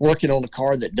working on a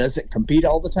car that doesn't compete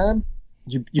all the time,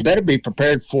 you better be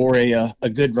prepared for a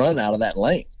good run out of that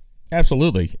lane.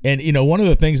 Absolutely. And, you know, one of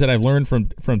the things that I've learned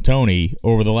from Tony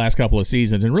over the last couple of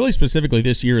seasons, and really specifically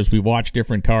this year as we watch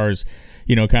different cars,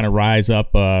 you know, kind of rise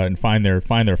up and find their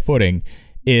footing,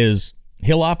 is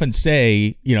he'll often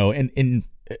say, you know, and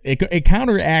it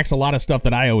counteracts a lot of stuff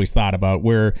that I always thought about,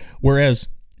 whereas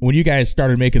when you guys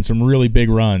started making some really big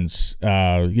runs,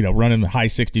 you know, running the high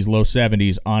 60s, low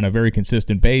 70s on a very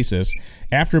consistent basis,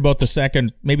 after about the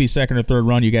second or third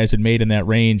run you guys had made in that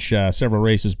range several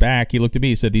races back, he looked at me,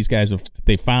 he said, these guys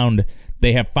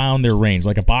they have found their range,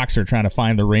 like a boxer trying to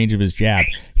find the range of his jab.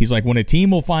 He's like, when a team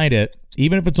will find it,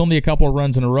 even if it's only a couple of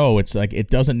runs in a row, it's like it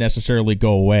doesn't necessarily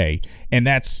go away. And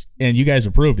you guys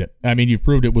have proved it. I mean, you've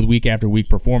proved it with week after week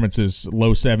performances,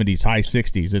 low 70s, high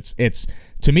 60s. It's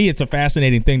to me, it's a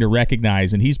fascinating thing to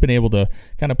recognize, and he's been able to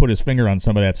kind of put his finger on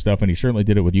some of that stuff, and he certainly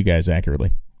did it with you guys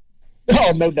accurately.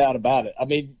 Oh, no doubt about it. I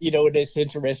mean, you know, it's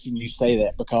interesting you say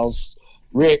that, because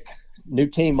Rick, new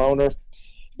team owner,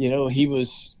 you know,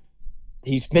 he's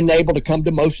been able to come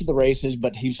to most of the races,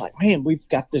 but he's like, man, we've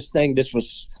got this thing. This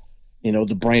was, you know,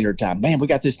 the Brainerd time. Man, we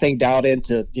got this thing dialed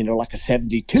into, you know, like a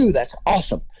 72. That's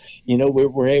awesome. You know,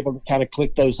 we're able to kind of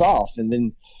click those off. And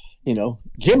then, you know,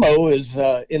 Jimmo is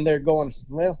in there going,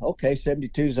 well, okay,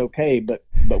 72 is okay, but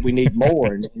we need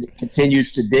more. And it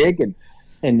continues to dig.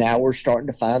 And now we're starting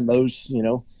to find those, you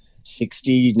know,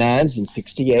 69s and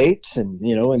 68s, and,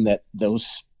 you know, and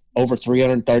those over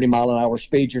 330 mile an hour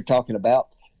speeds you're talking about.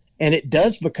 And it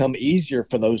does become easier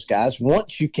for those guys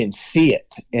once you can see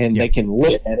it and they can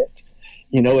look at it.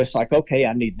 You know, it's like, okay,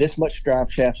 I need this much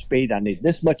drive shaft speed. I need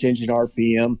this much engine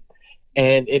RPM.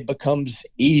 And it becomes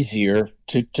easier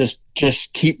to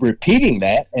just keep repeating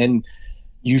that. And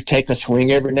you take a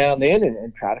swing every now and then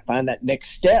and try to find that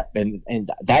next step.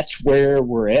 And that's where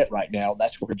we're at right now.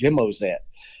 That's where Jimmo's at.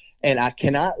 And I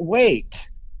cannot wait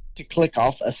to click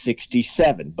off a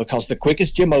 67, because the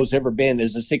quickest Jimmo's ever been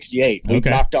is a 68. We've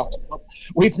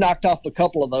knocked off a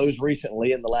couple of those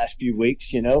recently in the last few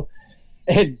weeks, you know.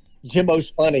 And Jimbo's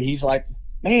funny. He's like,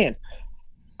 man,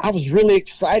 I was really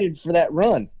excited for that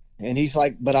run. And he's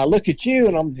like, but I look at you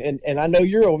and I know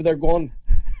you're over there going,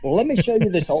 well, let me show you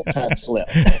this old time slip.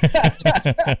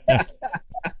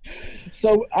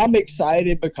 So I'm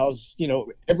excited because,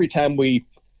 every time we,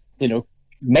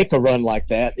 make a run like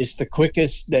that, it's the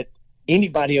quickest that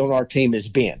anybody on our team has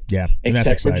been. Yeah.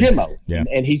 Except for Jimbo. Yeah.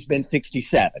 And he's been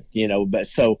 67, but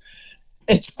so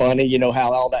it's funny,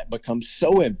 how all that becomes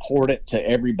so important to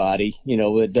everybody.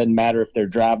 It doesn't matter if they're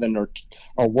driving or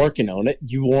working on it.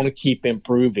 You want to keep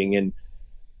improving. And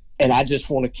I just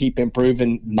want to keep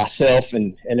improving myself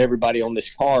and everybody on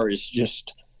this car is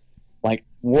just like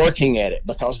working at it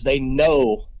because they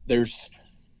know there's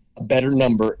a better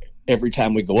number every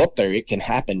time we go up there. It can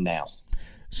happen now.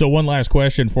 So one last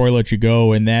question before I let you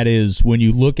go, and that is when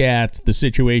you look at the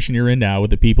situation you're in now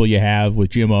with the people you have, with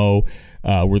Jim O,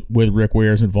 with Rick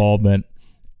Ware's involvement,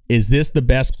 is this the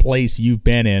best place you've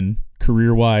been in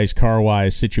career-wise,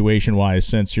 car-wise, situation-wise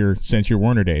since your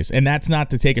Werner days? And that's not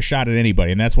to take a shot at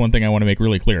anybody, and that's one thing I want to make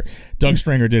really clear. Doug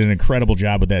Stringer did an incredible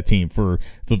job with that team for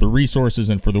the resources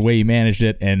and for the way he managed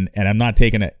it, and I'm not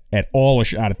taking at all a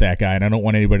shot at that guy, and I don't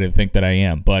want anybody to think that I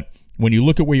am, but when you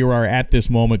look at where you are at this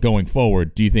moment going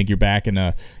forward, do you think you're back in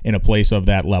a place of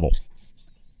that level?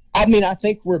 I mean, I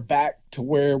think we're back to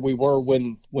where we were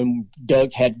when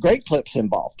Doug had great clips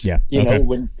involved. Yeah.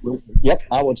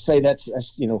 I would say that's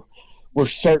we're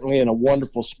certainly in a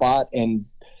wonderful spot, and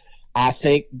I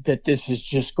think that this is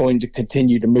just going to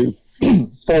continue to move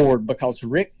forward because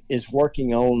Rick is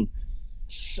working on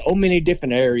so many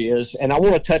different areas, and I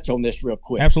want to touch on this real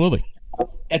quick. Absolutely.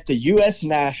 At the U.S.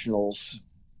 Nationals,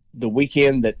 the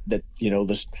weekend that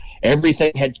this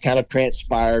everything had kind of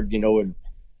transpired, and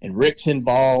Rick's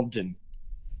involved, and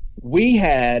we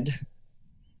had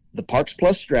the Parks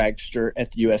Plus dragster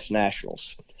at the U.S.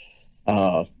 Nationals.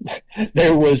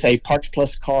 There was a Parks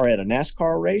Plus car at a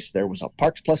NASCAR race. There was a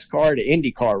Parks Plus car at an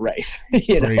IndyCar race.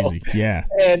 Crazy, yeah.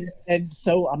 And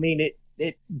so I mean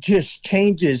it just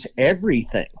changes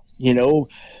everything.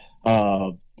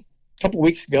 A couple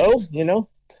weeks ago,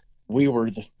 we were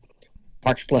the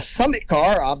Parks Plus Summit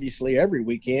car, obviously every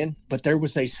weekend, but there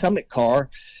was a Summit car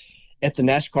at the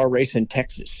NASCAR race in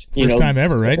Texas. First time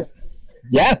ever, right?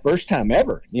 Yeah, first time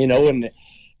ever. And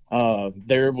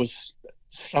there was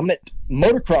Summit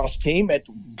motocross team at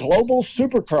Global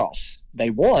Supercross. They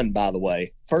won, by the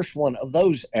way, first one of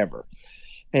those ever.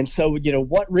 And so,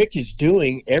 what Rick is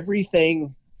doing,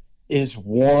 everything is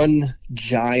one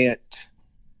giant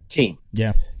team.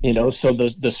 Yeah. So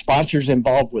the sponsors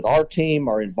involved with our team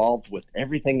are involved with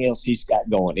everything else he's got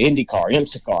going. IndyCar,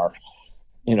 IMSA,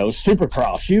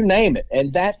 Supercross, you name it.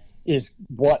 And that is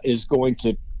what is going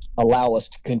to allow us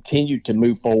to continue to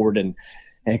move forward and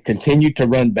continue to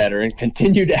run better and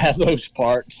continue to have those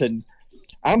parts. And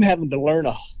I'm having to learn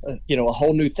a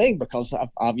whole new thing because I've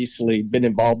obviously been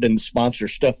involved in the sponsor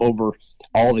stuff over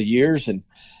all the years, and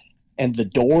the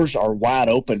doors are wide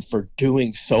open for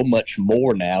doing so much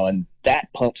more now. And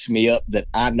that pumps me up that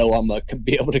I know I'm going to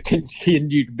be able to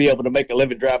continue to be able to make a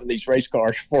living driving these race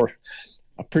cars for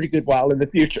a pretty good while in the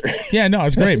future. Yeah, no,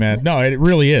 it's great, man. No, it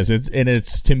really is.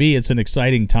 It's to me, it's an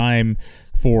exciting time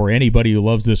for anybody who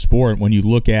loves this sport. When you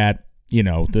look at, I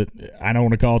don't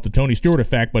want to call it the Tony Stewart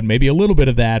effect, but maybe a little bit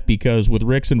of that, because with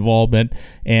Rick's involvement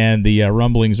and the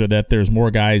rumblings are that there's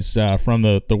more guys from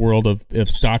the world of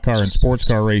stock car and sports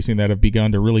car racing that have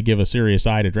begun to really give a serious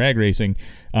eye to drag racing.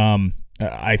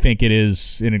 I think it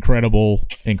is an incredible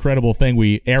thing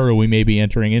we may be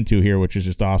entering into here, which is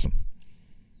just awesome.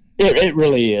 It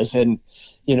really is. And,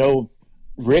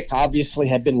 Rick obviously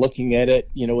had been looking at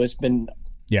it. It's been,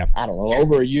 I don't know,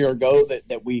 over a year ago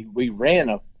that we ran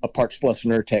a Parks Plus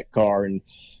Nurtec car.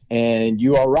 And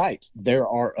you are right. There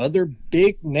are other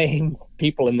big name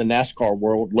people in the NASCAR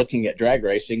world looking at drag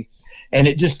racing. And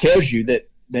it just tells you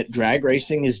that drag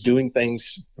racing is doing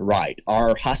things right.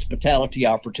 Our hospitality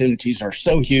opportunities are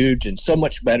so huge and so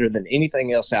much better than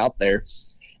anything else out there.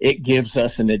 It gives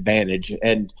us an advantage.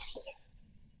 And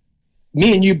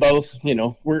me and you both,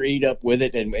 we're eat up with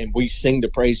it, and we sing the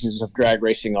praises of drag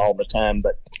racing all the time,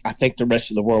 but I think the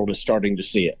rest of the world is starting to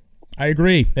see it. I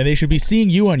agree, and they should be seeing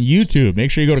you on YouTube. Make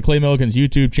sure you go to Clay Millican's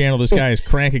YouTube channel. This guy is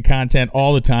cranking content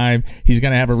all the time. He's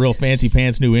going to have a real fancy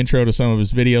pants new intro to some of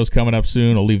his videos coming up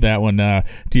soon. I'll leave that one to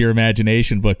your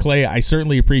imagination. But Clay, I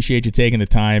certainly appreciate you taking the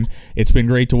time. It's been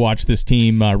great to watch this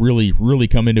team really, really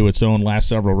come into its own last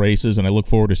several races, and I look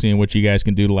forward to seeing what you guys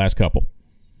can do the last couple.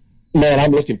 Man,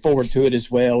 I'm looking forward to it as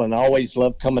well, and I always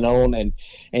love coming on. And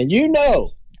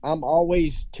I'm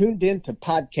always tuned into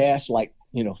podcasts like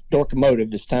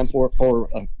Dorkomotive. It's time for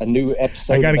a new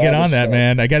episode. I got to get on that,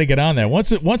 man. I got to get on that. Once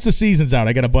the season's out,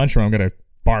 I got a bunch where I'm going to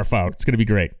barf out. It's going to be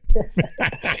great.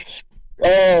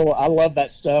 Oh, I love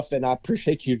that stuff, and I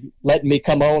appreciate you letting me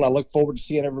come on. I look forward to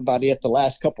seeing everybody at the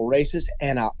last couple races,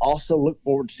 and I also look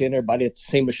forward to seeing everybody at the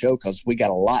SEMA show because we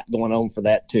got a lot going on for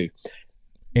that too.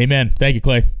 Amen. Thank you,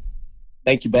 Clay.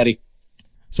 Thank you, buddy.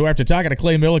 So after talking to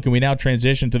Clay Millican, we now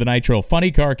transition to the Nitro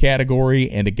Funny Car category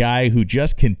and a guy who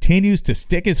just continues to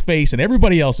stick his face in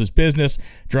everybody else's business,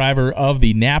 driver of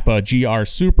the NAPA GR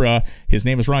Supra. His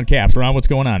name is Ron Capps. Ron, what's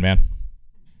going on, man?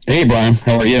 Hey, Brian.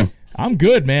 How are you? I'm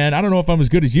good, man. I don't know if I'm as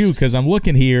good as you because I'm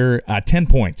looking here, 10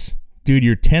 points. Dude,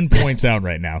 you're 10 points out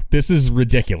right now. This is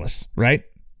ridiculous, right?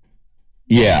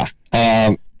 Yeah.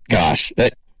 Gosh.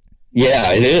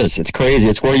 Yeah, it is. It's crazy.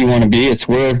 It's where you want to be. It's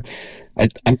where I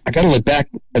got to look back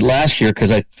at last year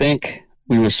because I think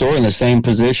we were sort of in the same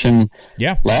position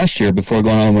last year before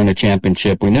going on to win a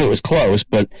championship. We knew it was close,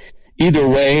 but either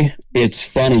way, it's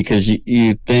funny because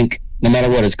you think no matter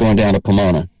what, it's going down to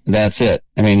Pomona. That's it.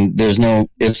 I mean, there's no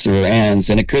ifs or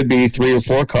ands, and it could be 3 or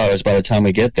 4 cars by the time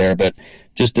we get there, but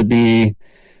just to be,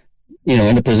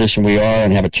 in the position we are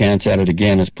and have a chance at it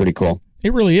again is pretty cool.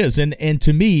 It really is. And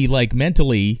to me, like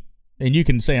mentally, and you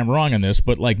can say I'm wrong on this,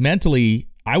 but like mentally,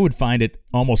 I would find it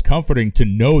almost comforting to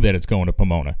know that it's going to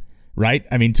Pomona, right?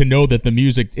 I mean, to know that the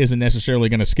music isn't necessarily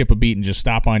going to skip a beat and just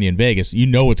stop on you in Vegas. You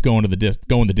know it's going to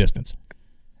going the distance.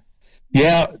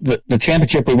 Yeah, the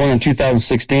championship we won in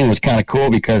 2016 was kind of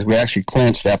cool because we actually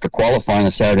clinched after qualifying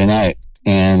on Saturday night,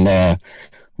 and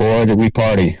boy, did we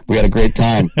party! We had a great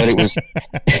time, but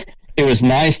it was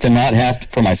nice to not have to,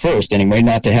 for my first anyway,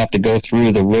 not to have to go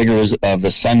through the rigors of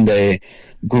the Sunday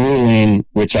grueling,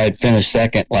 which I'd finished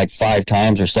second like 5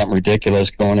 times or something ridiculous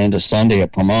going into Sunday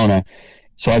at Pomona.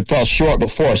 So I fell short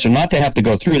before, so not to have to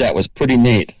go through that was pretty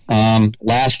neat.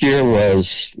 Last year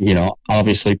was,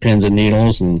 obviously pins and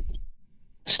needles and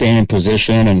staying in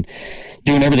position and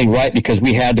doing everything right because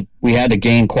we had to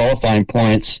gain qualifying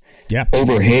points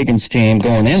over Hagan's team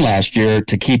going in last year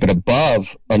to keep it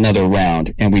above another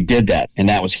round, and we did that, and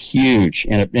that was huge,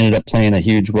 and it ended up playing a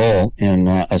huge role in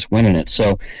us winning it.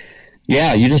 So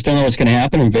yeah, you just don't know what's going to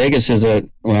happen, and Vegas is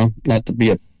not to be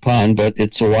a pun, but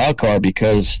it's a wild card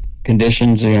because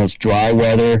conditions, it's dry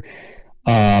weather,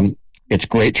 it's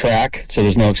great track, so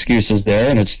there's no excuses there,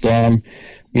 and it's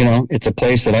it's a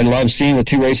place that I love seeing with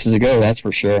 2 races ago, that's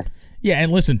for sure. Yeah,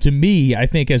 and listen, to me, I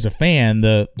think as a fan,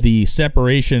 the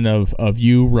separation of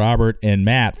you, Robert, and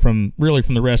Matt from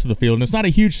the rest of the field, and it's not a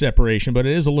huge separation, but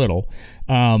it is a little,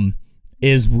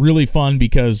 is really fun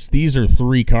because these are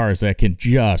 3 cars that can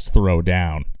just throw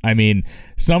down. I mean,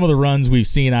 some of the runs we've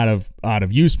seen out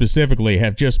of you specifically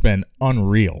have just been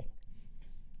unreal.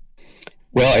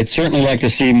 Well, I'd certainly like to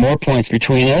see more points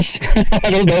between us. I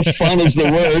don't know if fun is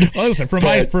the word. Well, listen,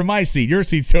 from my seat, your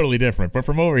seat's totally different, but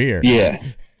from over here.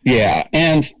 Yeah.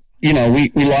 And,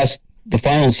 we lost the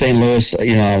final in St. Louis.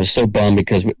 I was so bummed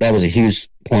because that was a huge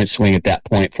point swing at that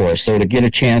point for us. So to get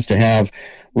a chance to have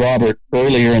Robert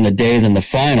earlier in the day than the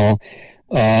final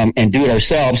and do it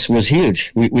ourselves was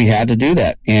huge. We had to do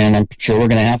that. And I'm sure we're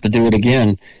going to have to do it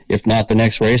again. If not the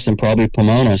next race, then probably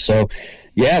Pomona. So,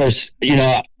 yeah, there's,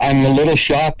 I'm a little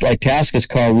shocked. Like Tasca's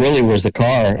car really was the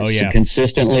car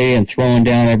consistently and throwing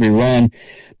down every run.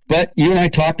 But you and I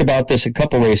talked about this a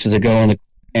couple races ago,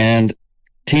 and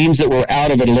teams that were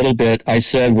out of it a little bit, I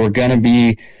said we're going to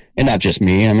be, and not just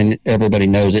me, I mean, everybody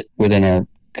knows it within our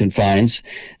confines.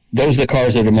 Those are the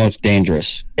cars that are most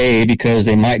dangerous. A, because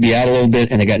they might be out a little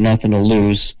bit and they got nothing to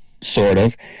lose, sort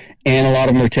of. And a lot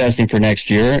of them are testing for next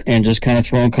year and just kind of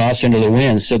throwing caution to the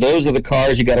wind. So those are the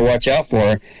cars you got to watch out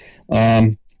for.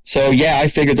 So, yeah, I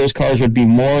figured those cars would be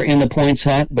more in the points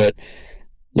hunt. But,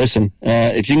 listen,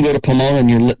 if you can go to Pomona and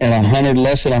you're at 100,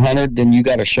 less than 100, then you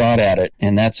got a shot at it,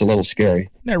 and that's a little scary.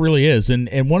 That really is.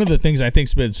 And one of the things I think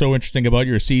has been so interesting about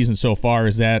your season so far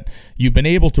is that you've been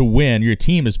able to win, your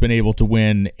team has been able to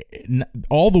win.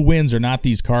 All the wins are not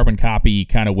these carbon copy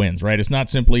kind of wins, right? It's not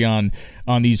simply on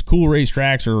these cool race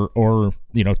tracks or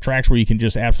tracks where you can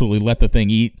just absolutely let the thing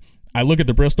eat. I look at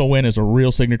the Bristol win as a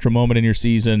real signature moment in your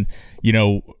season.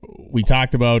 We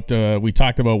talked about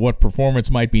what performance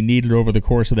might be needed over the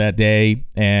course of that day,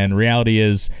 and reality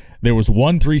is there was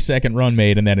 1 3-second run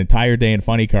made in that entire day in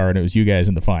Funny Car, and it was you guys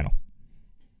in the final.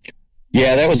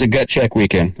 Yeah, that was a gut check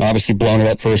weekend. Obviously, blown it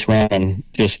up first round, and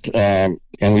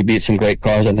and we beat some great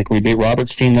cars. I think we beat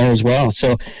Robert's team there as well.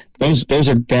 So those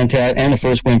are fantastic, and the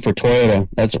first win for Toyota.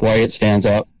 That's why it stands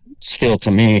out still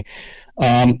to me.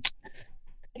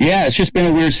 Yeah, it's just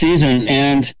been a weird season.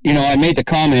 And, I made the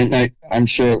comment, and I'm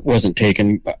sure it wasn't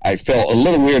taken. I felt a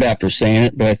little weird after saying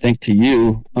it, but I think to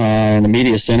you in the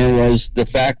media center was the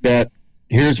fact that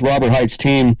here's Robert Hight's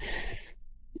team,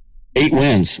 8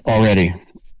 wins already.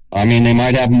 I mean, they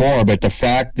might have more, but the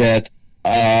fact that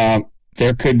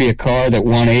there could be a car that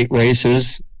won 8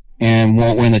 races and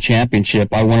won't win the championship,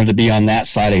 I wanted to be on that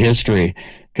side of history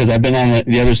because I've been on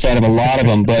the other side of a lot of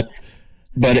them. But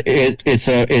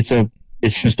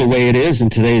it's just the way it is in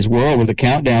today's world with the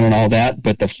countdown and all that.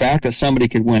 But the fact that somebody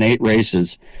could win 8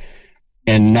 races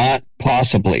and not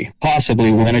possibly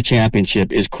win a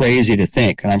championship is crazy to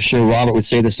think. And I'm sure Robert would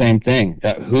say the same thing.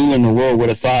 Who in the world would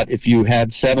have thought if you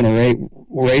had 7 or 8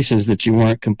 races that you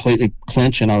weren't completely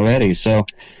clinching already? So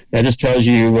that just tells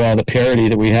you the parity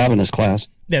that we have in this class.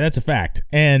 Yeah, that's a fact.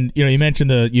 And you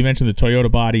mentioned the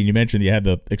Toyota body, and you mentioned you had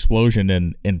the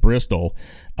explosion in Bristol.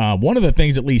 One of the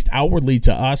things, at least outwardly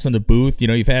to us in the booth,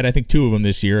 you've had I think 2 of them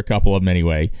this year, a couple of them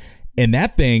anyway, and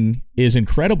that thing is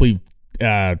incredibly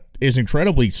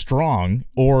strong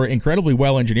or incredibly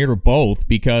well engineered, or both,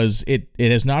 because it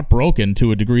has not broken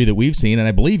to a degree that we've seen, and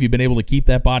I believe you've been able to keep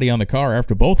that body on the car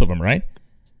after both of them, right?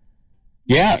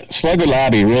 Yeah, Slugger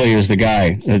Labby really is the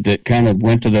guy that kind of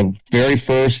went to the very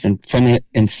first and from the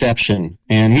inception.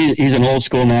 And he's an old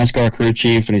school NASCAR crew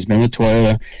chief, and he's been with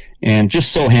Toyota and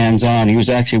just so hands-on. He was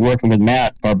actually working with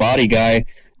Matt, our body guy,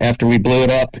 after we blew it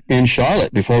up in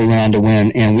Charlotte before we went on to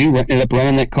win. And we ended up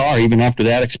running that car even after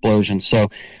that explosion. So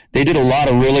they did a lot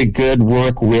of really good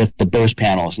work with the burst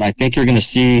panels. And I think you're going to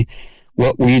see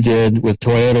what we did with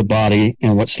Toyota body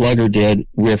and what Slugger did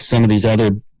with some of these other,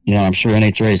 I'm sure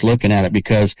NHRA is looking at it,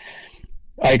 because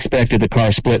I expected the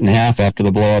car split in half after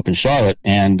the blow up in Charlotte,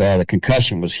 and the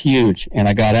concussion was huge, and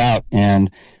I got out and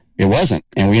it wasn't,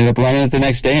 and we ended up running it the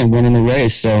next day and winning the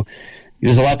race. So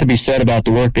there's a lot to be said about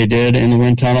the work they did in the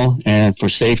wind tunnel and for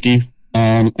safety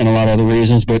and a lot of other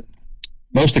reasons, but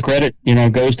most of the credit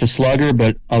goes to Slugger,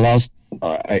 but allows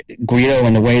Guido,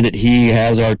 and the way that he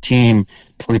has our team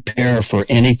prepare for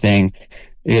anything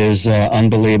is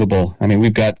unbelievable. I mean,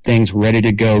 we've got things ready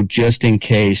to go just in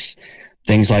case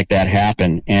things like that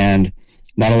happen, and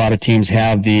not a lot of teams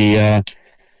have the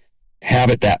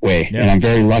have it that way. Yeah. And I'm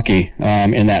very lucky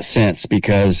in that sense,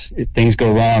 because if things go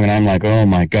wrong and I'm like, oh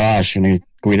my gosh, and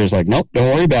Guido's like, nope,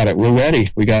 don't worry about it, we're ready,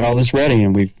 we got all this ready,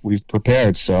 and we've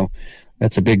prepared. So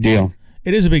that's a big deal.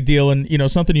 It is a big deal,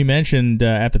 and something you mentioned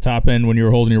at the top end when you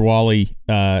were holding your Wally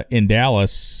in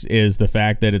Dallas is the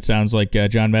fact that it sounds like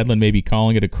John Medlen may be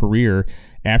calling it a career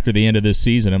after the end of this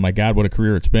season. And my God, what a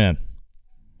career it's been!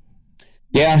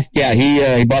 Yeah,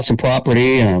 he bought some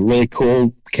property and a really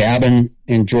cool cabin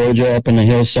in Georgia up in the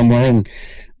hills somewhere,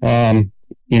 and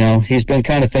he's been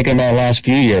kind of thinking about the last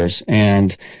few years,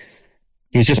 and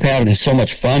he's just having so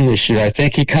much fun this year. I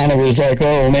think he kind of was like,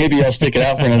 oh, maybe I'll stick it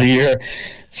out for another year.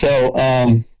 So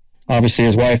obviously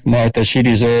his wife, Martha, she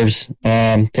deserves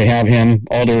to have him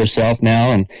all to herself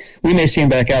now. And we may see him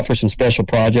back out for some special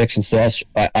projects and such.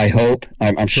 I hope.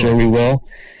 I'm sure we will.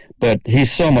 But he's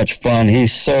so much fun.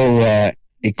 He's so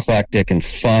eclectic and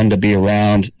fun to be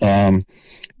around,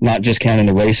 not just counting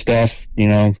the race stuff.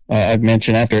 I've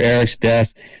mentioned after Eric's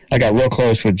death, I got real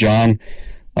close with John.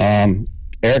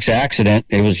 Eric's accident,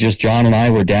 it was just John and I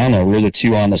were down there. We were the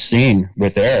 2 on the scene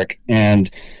with Eric. And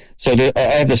so I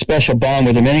have a special bond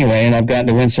with him anyway, and I've gotten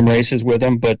to win some races with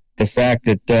him. But the fact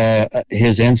that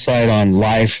his insight on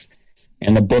life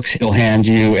and the books he'll hand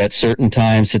you at certain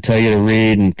times to tell you to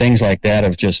read and things like that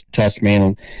have just touched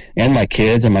me and my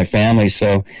kids and my family.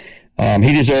 So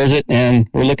he deserves it, and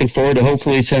we're looking forward to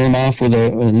hopefully sending him off with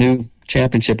a new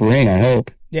championship ring, I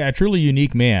hope. Yeah, a truly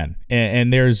unique man.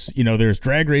 And there's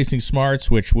drag racing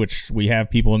smarts, which we have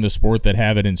people in the sport that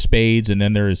have it in spades, and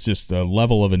then there is just a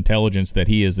level of intelligence that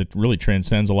he is that really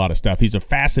transcends a lot of stuff. He's a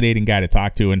fascinating guy to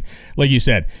talk to, and like you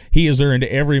said, he has earned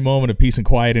every moment of peace and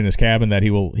quiet in his cabin that he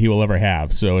will ever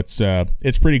have. So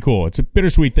it's pretty cool. It's a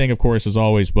bittersweet thing, of course, as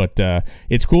always, but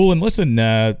it's cool. And listen,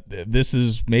 this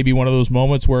is maybe one of those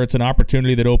moments where it's an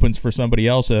opportunity that opens for somebody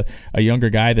else, a younger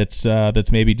guy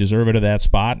that's maybe deserving of that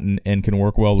spot and can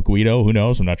work well with Guido. Who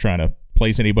knows? I'm not trying to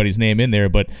place anybody's name in there,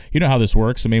 but you know how this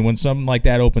works. I mean, when something like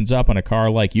that opens up on a car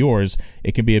like yours,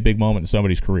 it can be a big moment in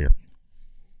somebody's career.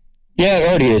 Yeah, it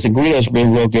already is. And Guido's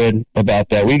been real good about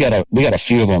that. We got a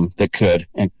few of them that could,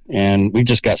 and we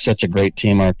just got such a great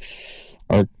team. Our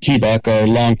T-Buck, our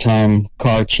longtime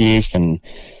car chief, and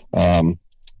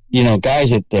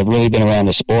guys that have really been around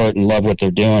the sport and love what they're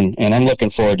doing. And I'm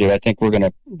looking forward to it. I think we're going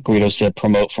to, Guido said,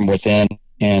 promote from within,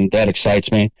 and that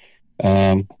excites me.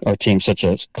 Our team's such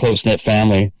a close-knit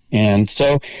family. And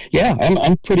so, yeah,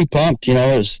 I'm pretty pumped. It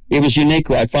was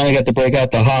unique. I finally got to break out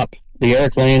the hop the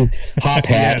Eric Lane hop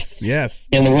hat. Yes.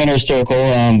 In the winner's circle.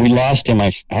 We lost him.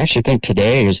 I actually think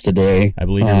today is the day. I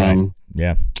believe you're right.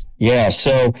 Yeah. Yeah.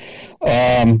 So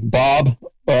Bob,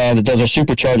 that does our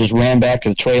superchargers, ran back to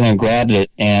the trailer and grabbed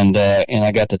it, and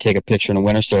I got to take a picture in the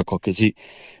winner's circle because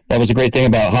that was a great thing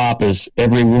about Hop is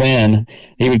every win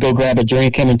he would go grab a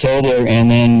drink, him and Tobler, and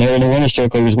then there in the winner's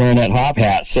circle he was wearing that Hop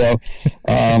hat. So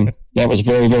that was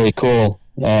very, very cool,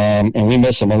 and we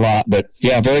miss him a lot. But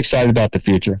yeah, very excited about the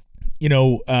future. You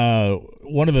know,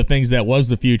 one of the things that was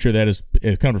the future that has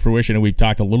come to fruition, and we've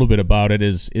talked a little bit about it,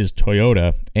 is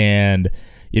Toyota. And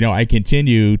you know, I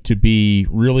continue to be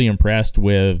really impressed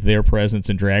with their presence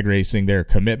in drag racing, their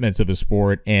commitment to the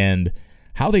sport, and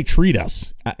how they treat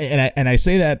us. And I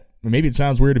say that, maybe it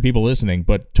sounds weird to people listening,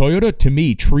 but Toyota, to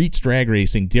me, treats drag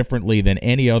racing differently than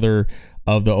any other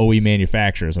of the OE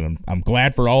manufacturers. And I'm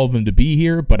glad for all of them to be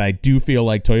here, but I do feel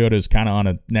like Toyota is kind of on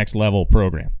a next level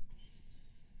program.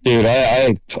 Dude,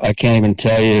 I can't even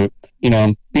tell you, you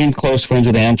know, being close friends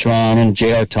with Antron and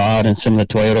JR Todd and some of the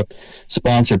Toyota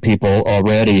sponsor people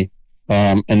already.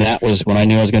 And that was when I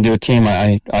knew I was going to do a team.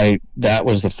 That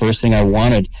was the first thing I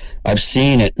wanted. I've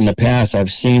seen it in the past.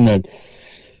 I've seen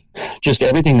just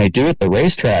everything they do at the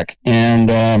racetrack. And,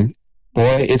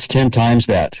 boy, it's 10 times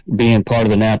that. Being part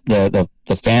of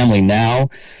the family now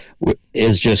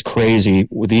is just crazy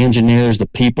with the engineers, the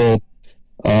people.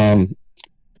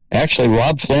 Actually,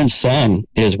 Rob Flynn's son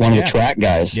is one of the track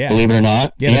guys, believe it or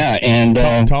not. Yeah. And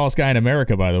tallest guy in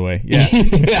America, by the way. Yeah.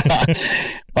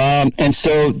 Yeah. And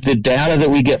so the data that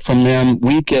we get from them,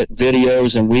 we get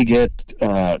videos and we get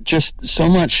just so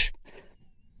much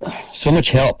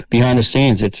help behind the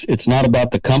scenes. It's not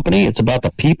about the company, it's about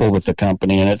the people with the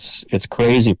company, and it's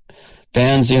crazy.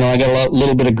 Fans, you know, I got a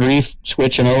little bit of grief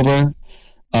switching over,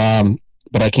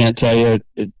 but I can't tell you,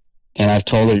 and I've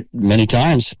told it many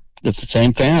times, the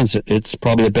same fans, it's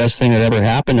probably the best thing that ever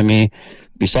happened to me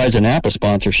besides a NAPA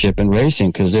sponsorship in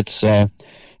racing, because it's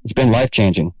been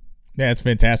life-changing. Yeah, it's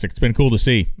fantastic. It's been cool to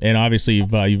see, and obviously you've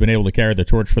been able to carry the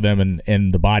torch for them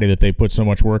and the body that they put so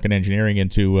much work and engineering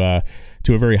into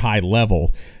to a very high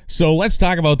level. So let's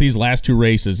talk about these last two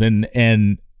races,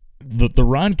 and the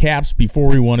Ron Capps,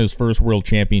 before he won his first world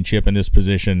championship in this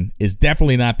position, is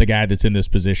definitely not the guy that's in this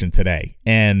position today.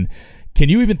 And can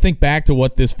you even think back to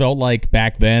what this felt like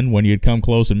back then when you had come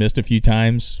close and missed a few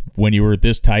times, when you were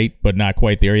this tight but not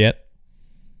quite there yet?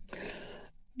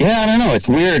 Yeah, I don't know. It's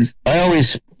weird. I've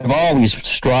always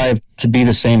strived to be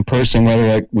the same person,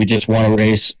 whether we just won a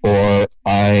race or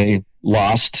I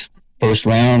lost first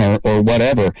round or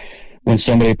whatever, when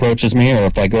somebody approaches me or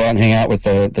if I go out and hang out with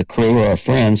the crew or our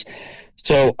friends.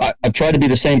 So I've tried to be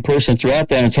the same person throughout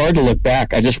that. And it's hard to look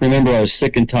back. I just remember I was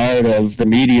sick and tired of the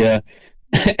media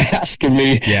asking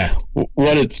me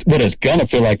what it's gonna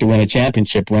feel like to win a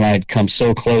championship when I'd come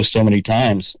so close so many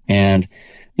times. And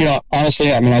you know,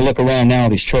 honestly, I mean, I look around now,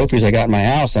 these trophies I got in my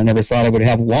house, I never thought I would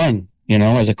have one. You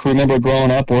know, as a crew member growing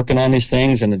up, working on these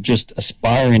things and just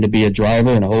aspiring to be a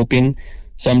driver and hoping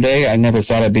someday, I never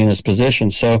thought I'd be in this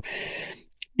position. So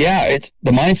yeah,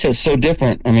 the mindset's so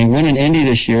different. I mean, winning Indy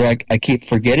this year, I keep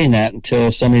forgetting that until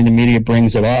somebody in the media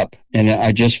brings it up, and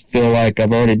I just feel like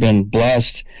I've already been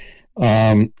blessed.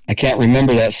 I can't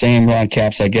remember that same Ron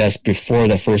Capps, I guess, before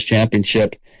the first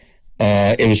championship.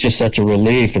 It was just such a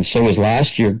relief, and so was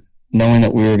last year, knowing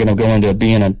that we were going to go into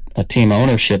being a team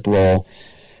ownership role.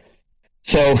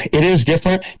 So it is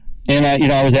different. And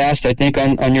I was asked, I think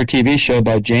on your TV show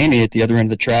by Jamie at the other end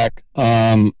of the track,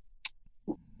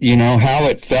 you know, how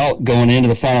it felt going into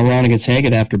the final round against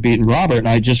Hagan after beating Robert. And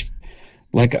I just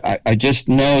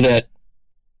know that,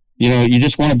 you know, you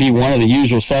just want to be one of the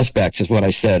usual suspects is what I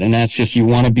said. And that's just, you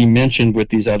want to be mentioned with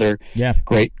these other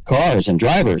great cars and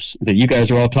drivers that you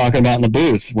guys are all talking about in the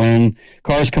booth. When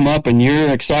cars come up and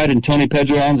you're excited and Tony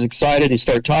Pedron's excited, you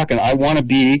start talking. I want to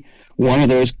be one of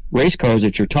those race cars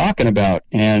that you're talking about.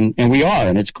 And we are,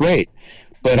 and it's great.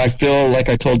 But I feel like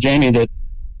I told Jamie that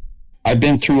I've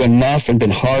been through enough and been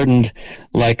hardened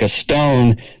like a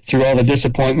stone through all the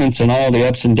disappointments and all the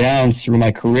ups and downs through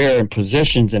my career and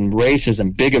positions and races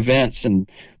and big events and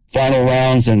final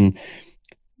rounds and,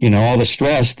 you know, all the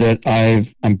stress that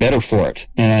I'm better for it.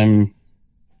 And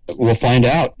we'll find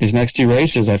out these next two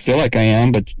races. I feel like I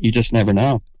am, but you just never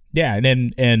know. Yeah.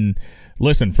 And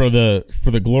listen, for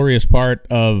the glorious part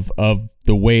of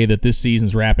the way that this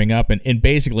season's wrapping up, and in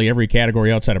basically every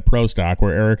category outside of Pro Stock,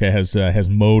 where Erica has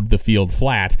mowed the field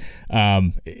flat,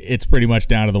 it's pretty much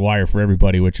down to the wire for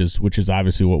everybody, which is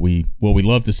obviously what we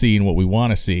love to see and what we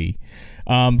want to see.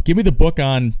 Give me the book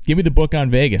on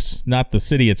Vegas, not the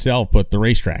city itself, but the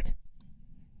racetrack.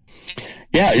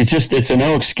 Yeah, it's a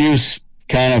no excuse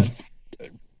kind of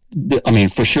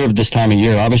for sure this time of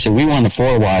year. Obviously, we won the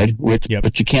 4-wide,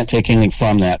 but you can't take anything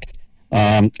from that.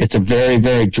 It's a very,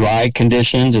 very dry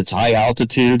conditions. It's high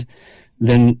altitude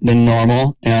than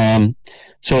normal.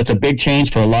 So it's a big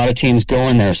change for a lot of teams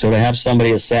going there. So to have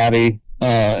somebody as savvy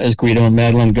as Guido and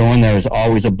Medlen going there is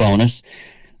always a bonus.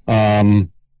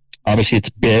 Obviously, it's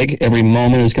big. Every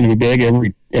moment is going to be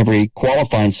big. Every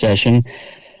qualifying session.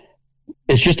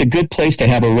 It's just a good place to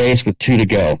have a race with 2 to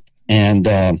go. And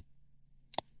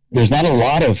there's not a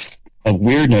lot of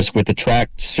weirdness with the track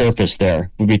surface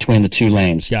there between the 2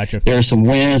 lanes. Gotcha. There are some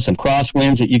winds, some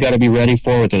crosswinds that you got to be ready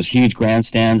for with those huge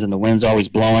grandstands and the wind's always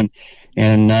blowing.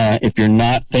 And if you're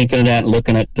not thinking of that,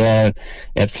 looking at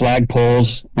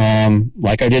flagpoles,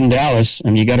 like I did in Dallas,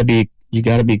 and you got to be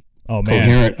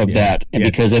coherent of that, and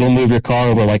because it'll move your car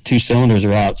over like 2 cylinders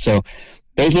are out. So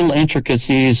those little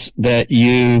intricacies that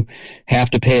you have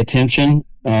to pay attention.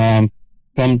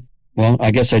 Well,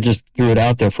 I guess I just threw it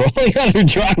out there for all the other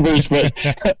drivers,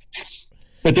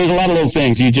 but there's a lot of little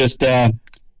things you just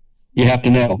you have to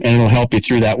know, and it'll help you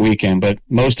through that weekend. But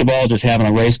most of all, just having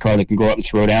a race car that can go up and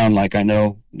throw down, like I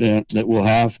know that we'll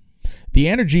have. The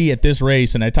energy at this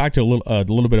race, and I talked to a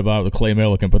little bit about the Clay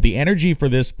Millican, but the energy for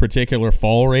this particular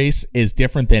fall race is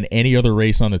different than any other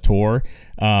race on the tour.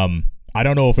 I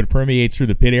don't know if it permeates through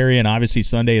the pit area, and obviously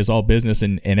Sunday is all business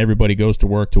and everybody goes to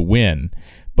work to win.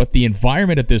 But the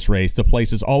environment at this race, the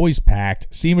place is always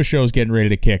packed. SEMA show's getting ready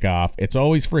to kick off. It's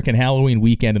always freaking Halloween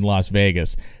weekend in Las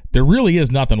Vegas. There really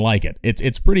is nothing like it.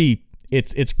 It's pretty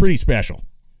special.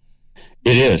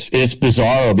 It is. It's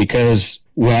bizarre because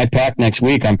when I pack next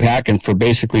week, I'm packing for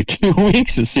basically 2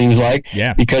 weeks, it seems like.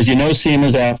 Yeah. Because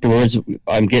SEMA's afterwards.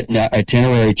 I'm getting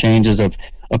itinerary changes of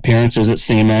appearances at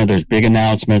SEMA. There's big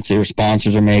announcements that our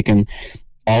sponsors are making.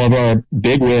 All of our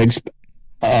big wigs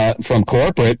from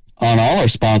corporate on all our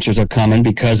sponsors are coming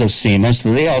because of SEMA,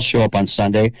 so they all show up on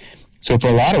Sunday. So for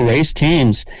a lot of race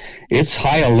teams, it's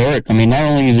high alert. I mean, not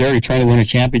only are you there trying to win a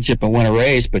championship and win a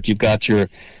race, but you've got your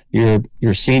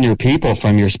senior people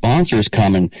from your sponsors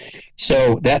coming.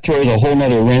 So that throws a whole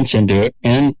nother wrench into it.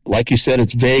 And like you said,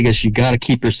 it's Vegas. You got to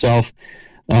keep yourself,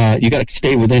 you got to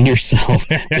stay within yourself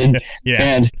and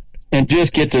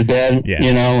just get to bed,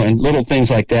 and little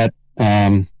things like that.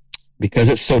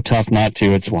 Because it's so tough not to.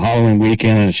 It's Halloween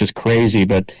weekend and it's just crazy,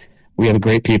 but we have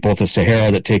great people at the Sahara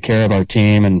that take care of our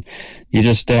team, and you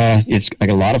just it's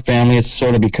like a lot of family. It's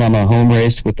sort of become a home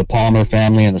race with the Palmer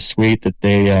family and the suite that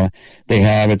they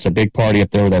have. It's a big party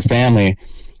up there with their family.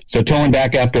 So towing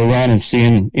back after a run and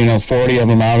seeing 40 of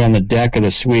them out on the deck of the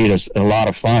suite is a lot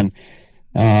of fun.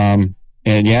 And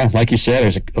yeah, like you said,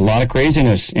 there's a lot of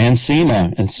craziness and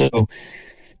SEMA, and so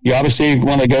you obviously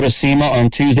want to go to SEMA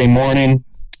on Tuesday morning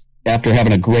after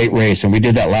having a great race, and we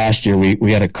did that last year.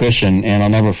 We had a cushion, and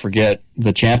I'll never forget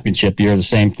the championship year, the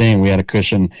same thing. We had a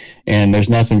cushion, and there's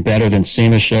nothing better than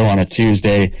SEMA show on a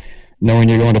Tuesday, knowing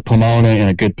you're going to Pomona in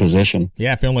a good position.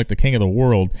 Yeah, feeling like the king of the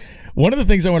world. One of the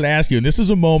things I wanted to ask you, and this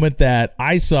is a moment that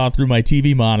I saw through my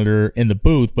TV monitor in the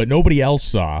booth, but nobody else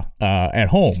saw at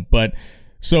home. But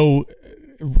so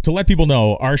to let people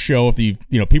know, our show,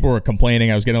 if people were complaining,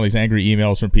 I was getting all these angry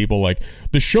emails from people like,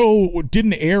 the show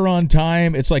didn't air on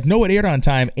time. It's like, no, it aired on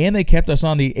time, and they kept us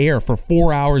on the air for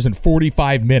 4 hours and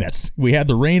 45 minutes. We had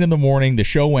the rain in the morning. The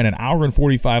show went an hour and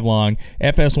 45 long.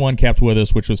 FS1 kept with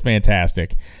us, which was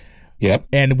fantastic. Yep.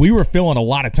 And we were filling a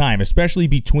lot of time, especially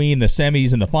between the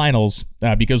semis and the finals,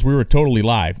 because we were totally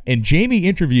live. And Jamie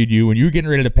interviewed you when you were getting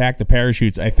ready to pack the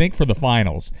parachutes, I think, for the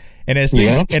finals. And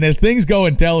as things go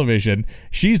in television,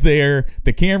 she's there,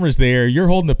 the camera's there, you're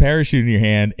holding the parachute in your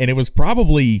hand, and it was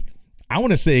probably, I want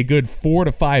to say, a good 4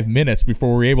 to 5 minutes before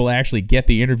we were able to actually get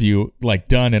the interview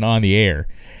done and on the air.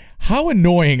 How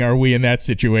annoying are we in that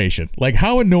situation? Like,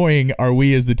 how annoying are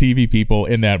we as the TV people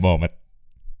in that moment?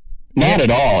 Not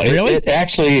at all. Really? It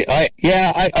actually, I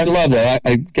love that.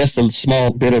 I guess the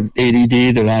small bit of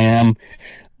ADD that I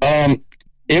am.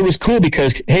 It was cool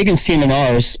because Hagan's team and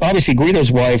ours, obviously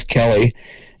Guido's wife, Kelly,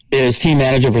 is team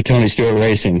manager for Tony Stewart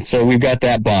Racing. So we've got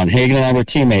that bond. Hagan and I were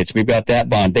teammates. We've got that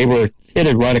bond. They were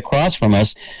pitted right across from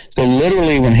us. So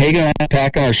literally when Hagan and I were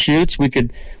packing our chutes, we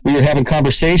were having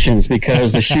conversations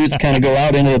because the chutes kind of go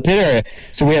out into the pit area.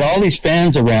 So we had all these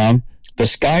fans around. The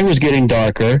sky was getting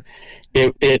darker.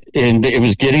 It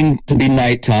was getting to be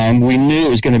nighttime. We knew it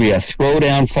was going to be a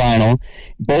throwdown final.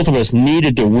 Both of us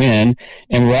needed to win,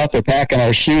 and we're out there packing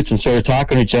our chutes and sort of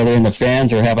talking to each other, and the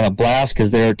fans are having a blast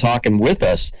because they're talking with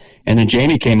us. And then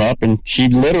Jamie came up, and she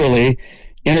literally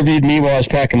interviewed me while I was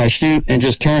packing my chute and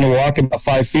just turned and walked about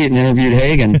 5 feet and interviewed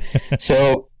Hagan.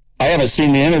 So I haven't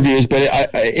seen the interviews, but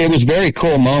it was a very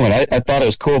cool moment. I thought it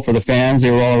was cool for the fans.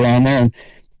 They were all around there, and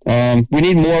We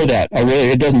need more of that.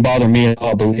 It doesn't bother me at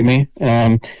all, believe me.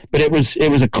 But it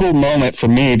was a cool moment for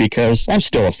me because I'm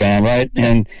still a fan, right?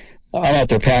 And I'm out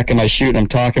there packing my chute and I'm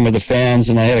talking with the fans,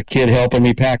 and I had a kid helping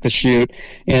me pack the chute.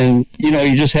 And, you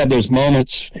just have those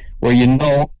moments where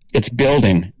it's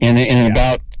building. And in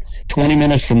about 20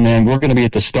 minutes from then, we're going to be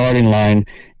at the starting line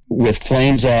with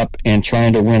flames up and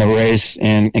trying to win a race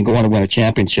and going to win a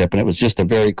championship. And it was just a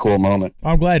very cool moment.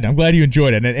 I'm glad you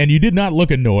enjoyed it. And you did not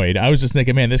look annoyed. I was just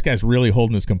thinking, man, this guy's really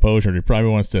holding his composure. He probably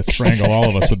wants to strangle all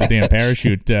of us with the damn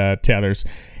parachute tethers.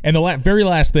 And the very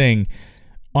last thing,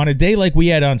 on a day like we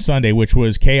had on Sunday, which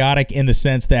was chaotic in the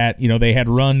sense that, they had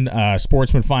run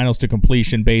Sportsman Finals to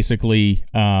completion basically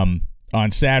on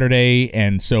Saturday.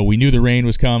 And so we knew the rain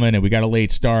was coming and we got a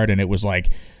late start and it was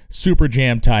like super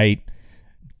jam tight.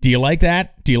 Do you like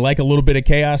that? Do you like a little bit of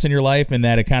chaos in your life and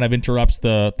that it kind of interrupts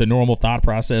the normal thought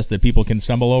process that people can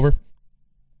stumble over?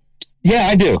 Yeah,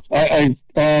 I do.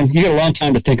 You get a long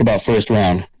time to think about first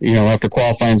round. After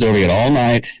qualifying's over, you got all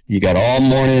night, you got all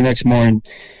morning the next morning.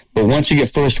 But once you get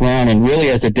first round, and really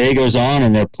as the day goes on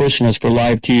and they're pushing us for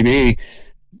live TV,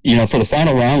 for the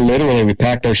final round, literally we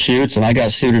packed our chutes and I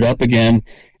got suited up again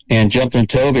and jumped in a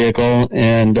tow vehicle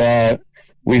and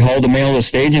we hauled the mail to the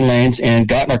staging lanes and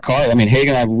got in our car. I mean,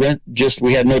 Hagan and I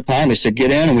we had no time. They said, get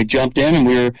in, and we jumped in and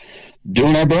we were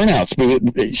doing our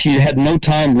burnouts. She had no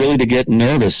time really to get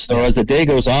nervous. So as the day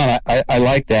goes on, I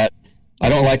like that. I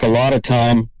don't like a lot of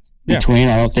time between.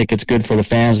 I don't think it's good for the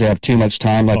fans to have too much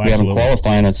time like we have in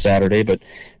qualifying on Saturday. But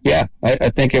yeah, I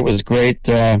think it was great.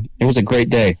 It was a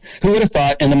great day. Who would have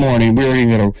thought in the morning we were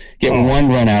even going to get one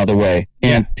run out of the way?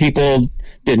 And people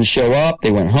didn't show up. They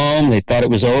went home. They thought it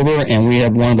was over, and we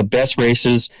had one of the best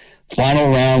races.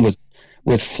 Final round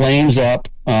with flames up.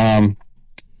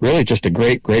 Really, just a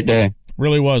great day.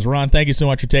 Really was. Ron, thank you so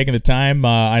much for taking the time.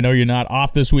 I know you're not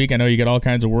off this week. I know you got all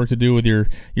kinds of work to do with your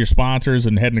sponsors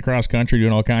and heading across country,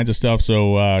 doing all kinds of stuff.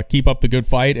 So keep up the good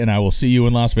fight, and I will see you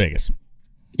in Las Vegas.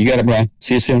 You got it, Brian.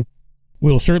 See you soon.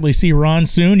 We'll certainly see Ron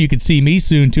soon. You can see me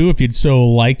soon, too, if you'd so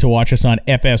like to watch us on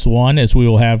FS1, as we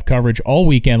will have coverage all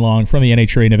weekend long from the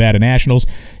NHRA Nevada Nationals.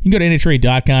 You can go to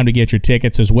NHRA.com to get your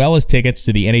tickets, as well as tickets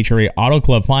to the NHRA Auto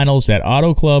Club Finals at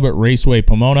Auto Club at Raceway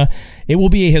Pomona. It will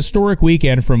be a historic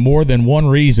weekend for more than one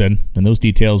reason, and those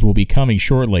details will be coming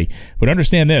shortly. But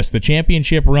understand this, the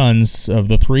championship runs of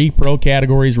the three pro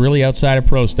categories, really outside of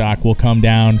pro stock, will come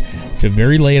down to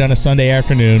very late on a Sunday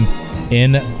afternoon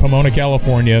in Pomona,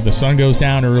 California. The sun goes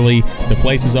down early. The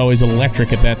place is always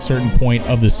electric at that certain point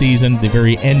of the season, the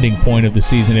very ending point of the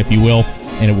season, if you will,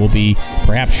 and it will be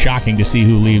perhaps shocking to see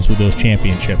who leaves with those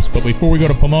championships. But before we go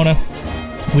to Pomona,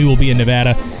 we will be in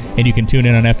Nevada, and you can tune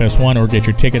in on FS1 or get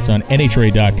your tickets on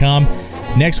NHRA.com.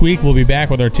 Next week, we'll be back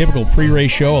with our typical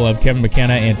pre-race show. I'll have Kevin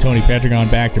McKenna and Tony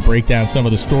Pedregon back to break down some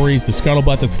of the stories, the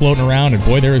scuttlebutt that's floating around, and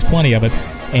boy, there is plenty of it,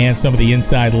 and some of the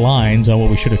inside lines on what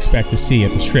we should expect to see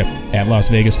at the Strip at Las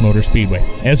Vegas Motor Speedway.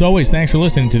 As always, thanks for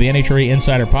listening to the NHRA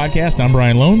Insider Podcast. I'm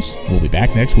Brian Lohnes. We'll be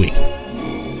back next week.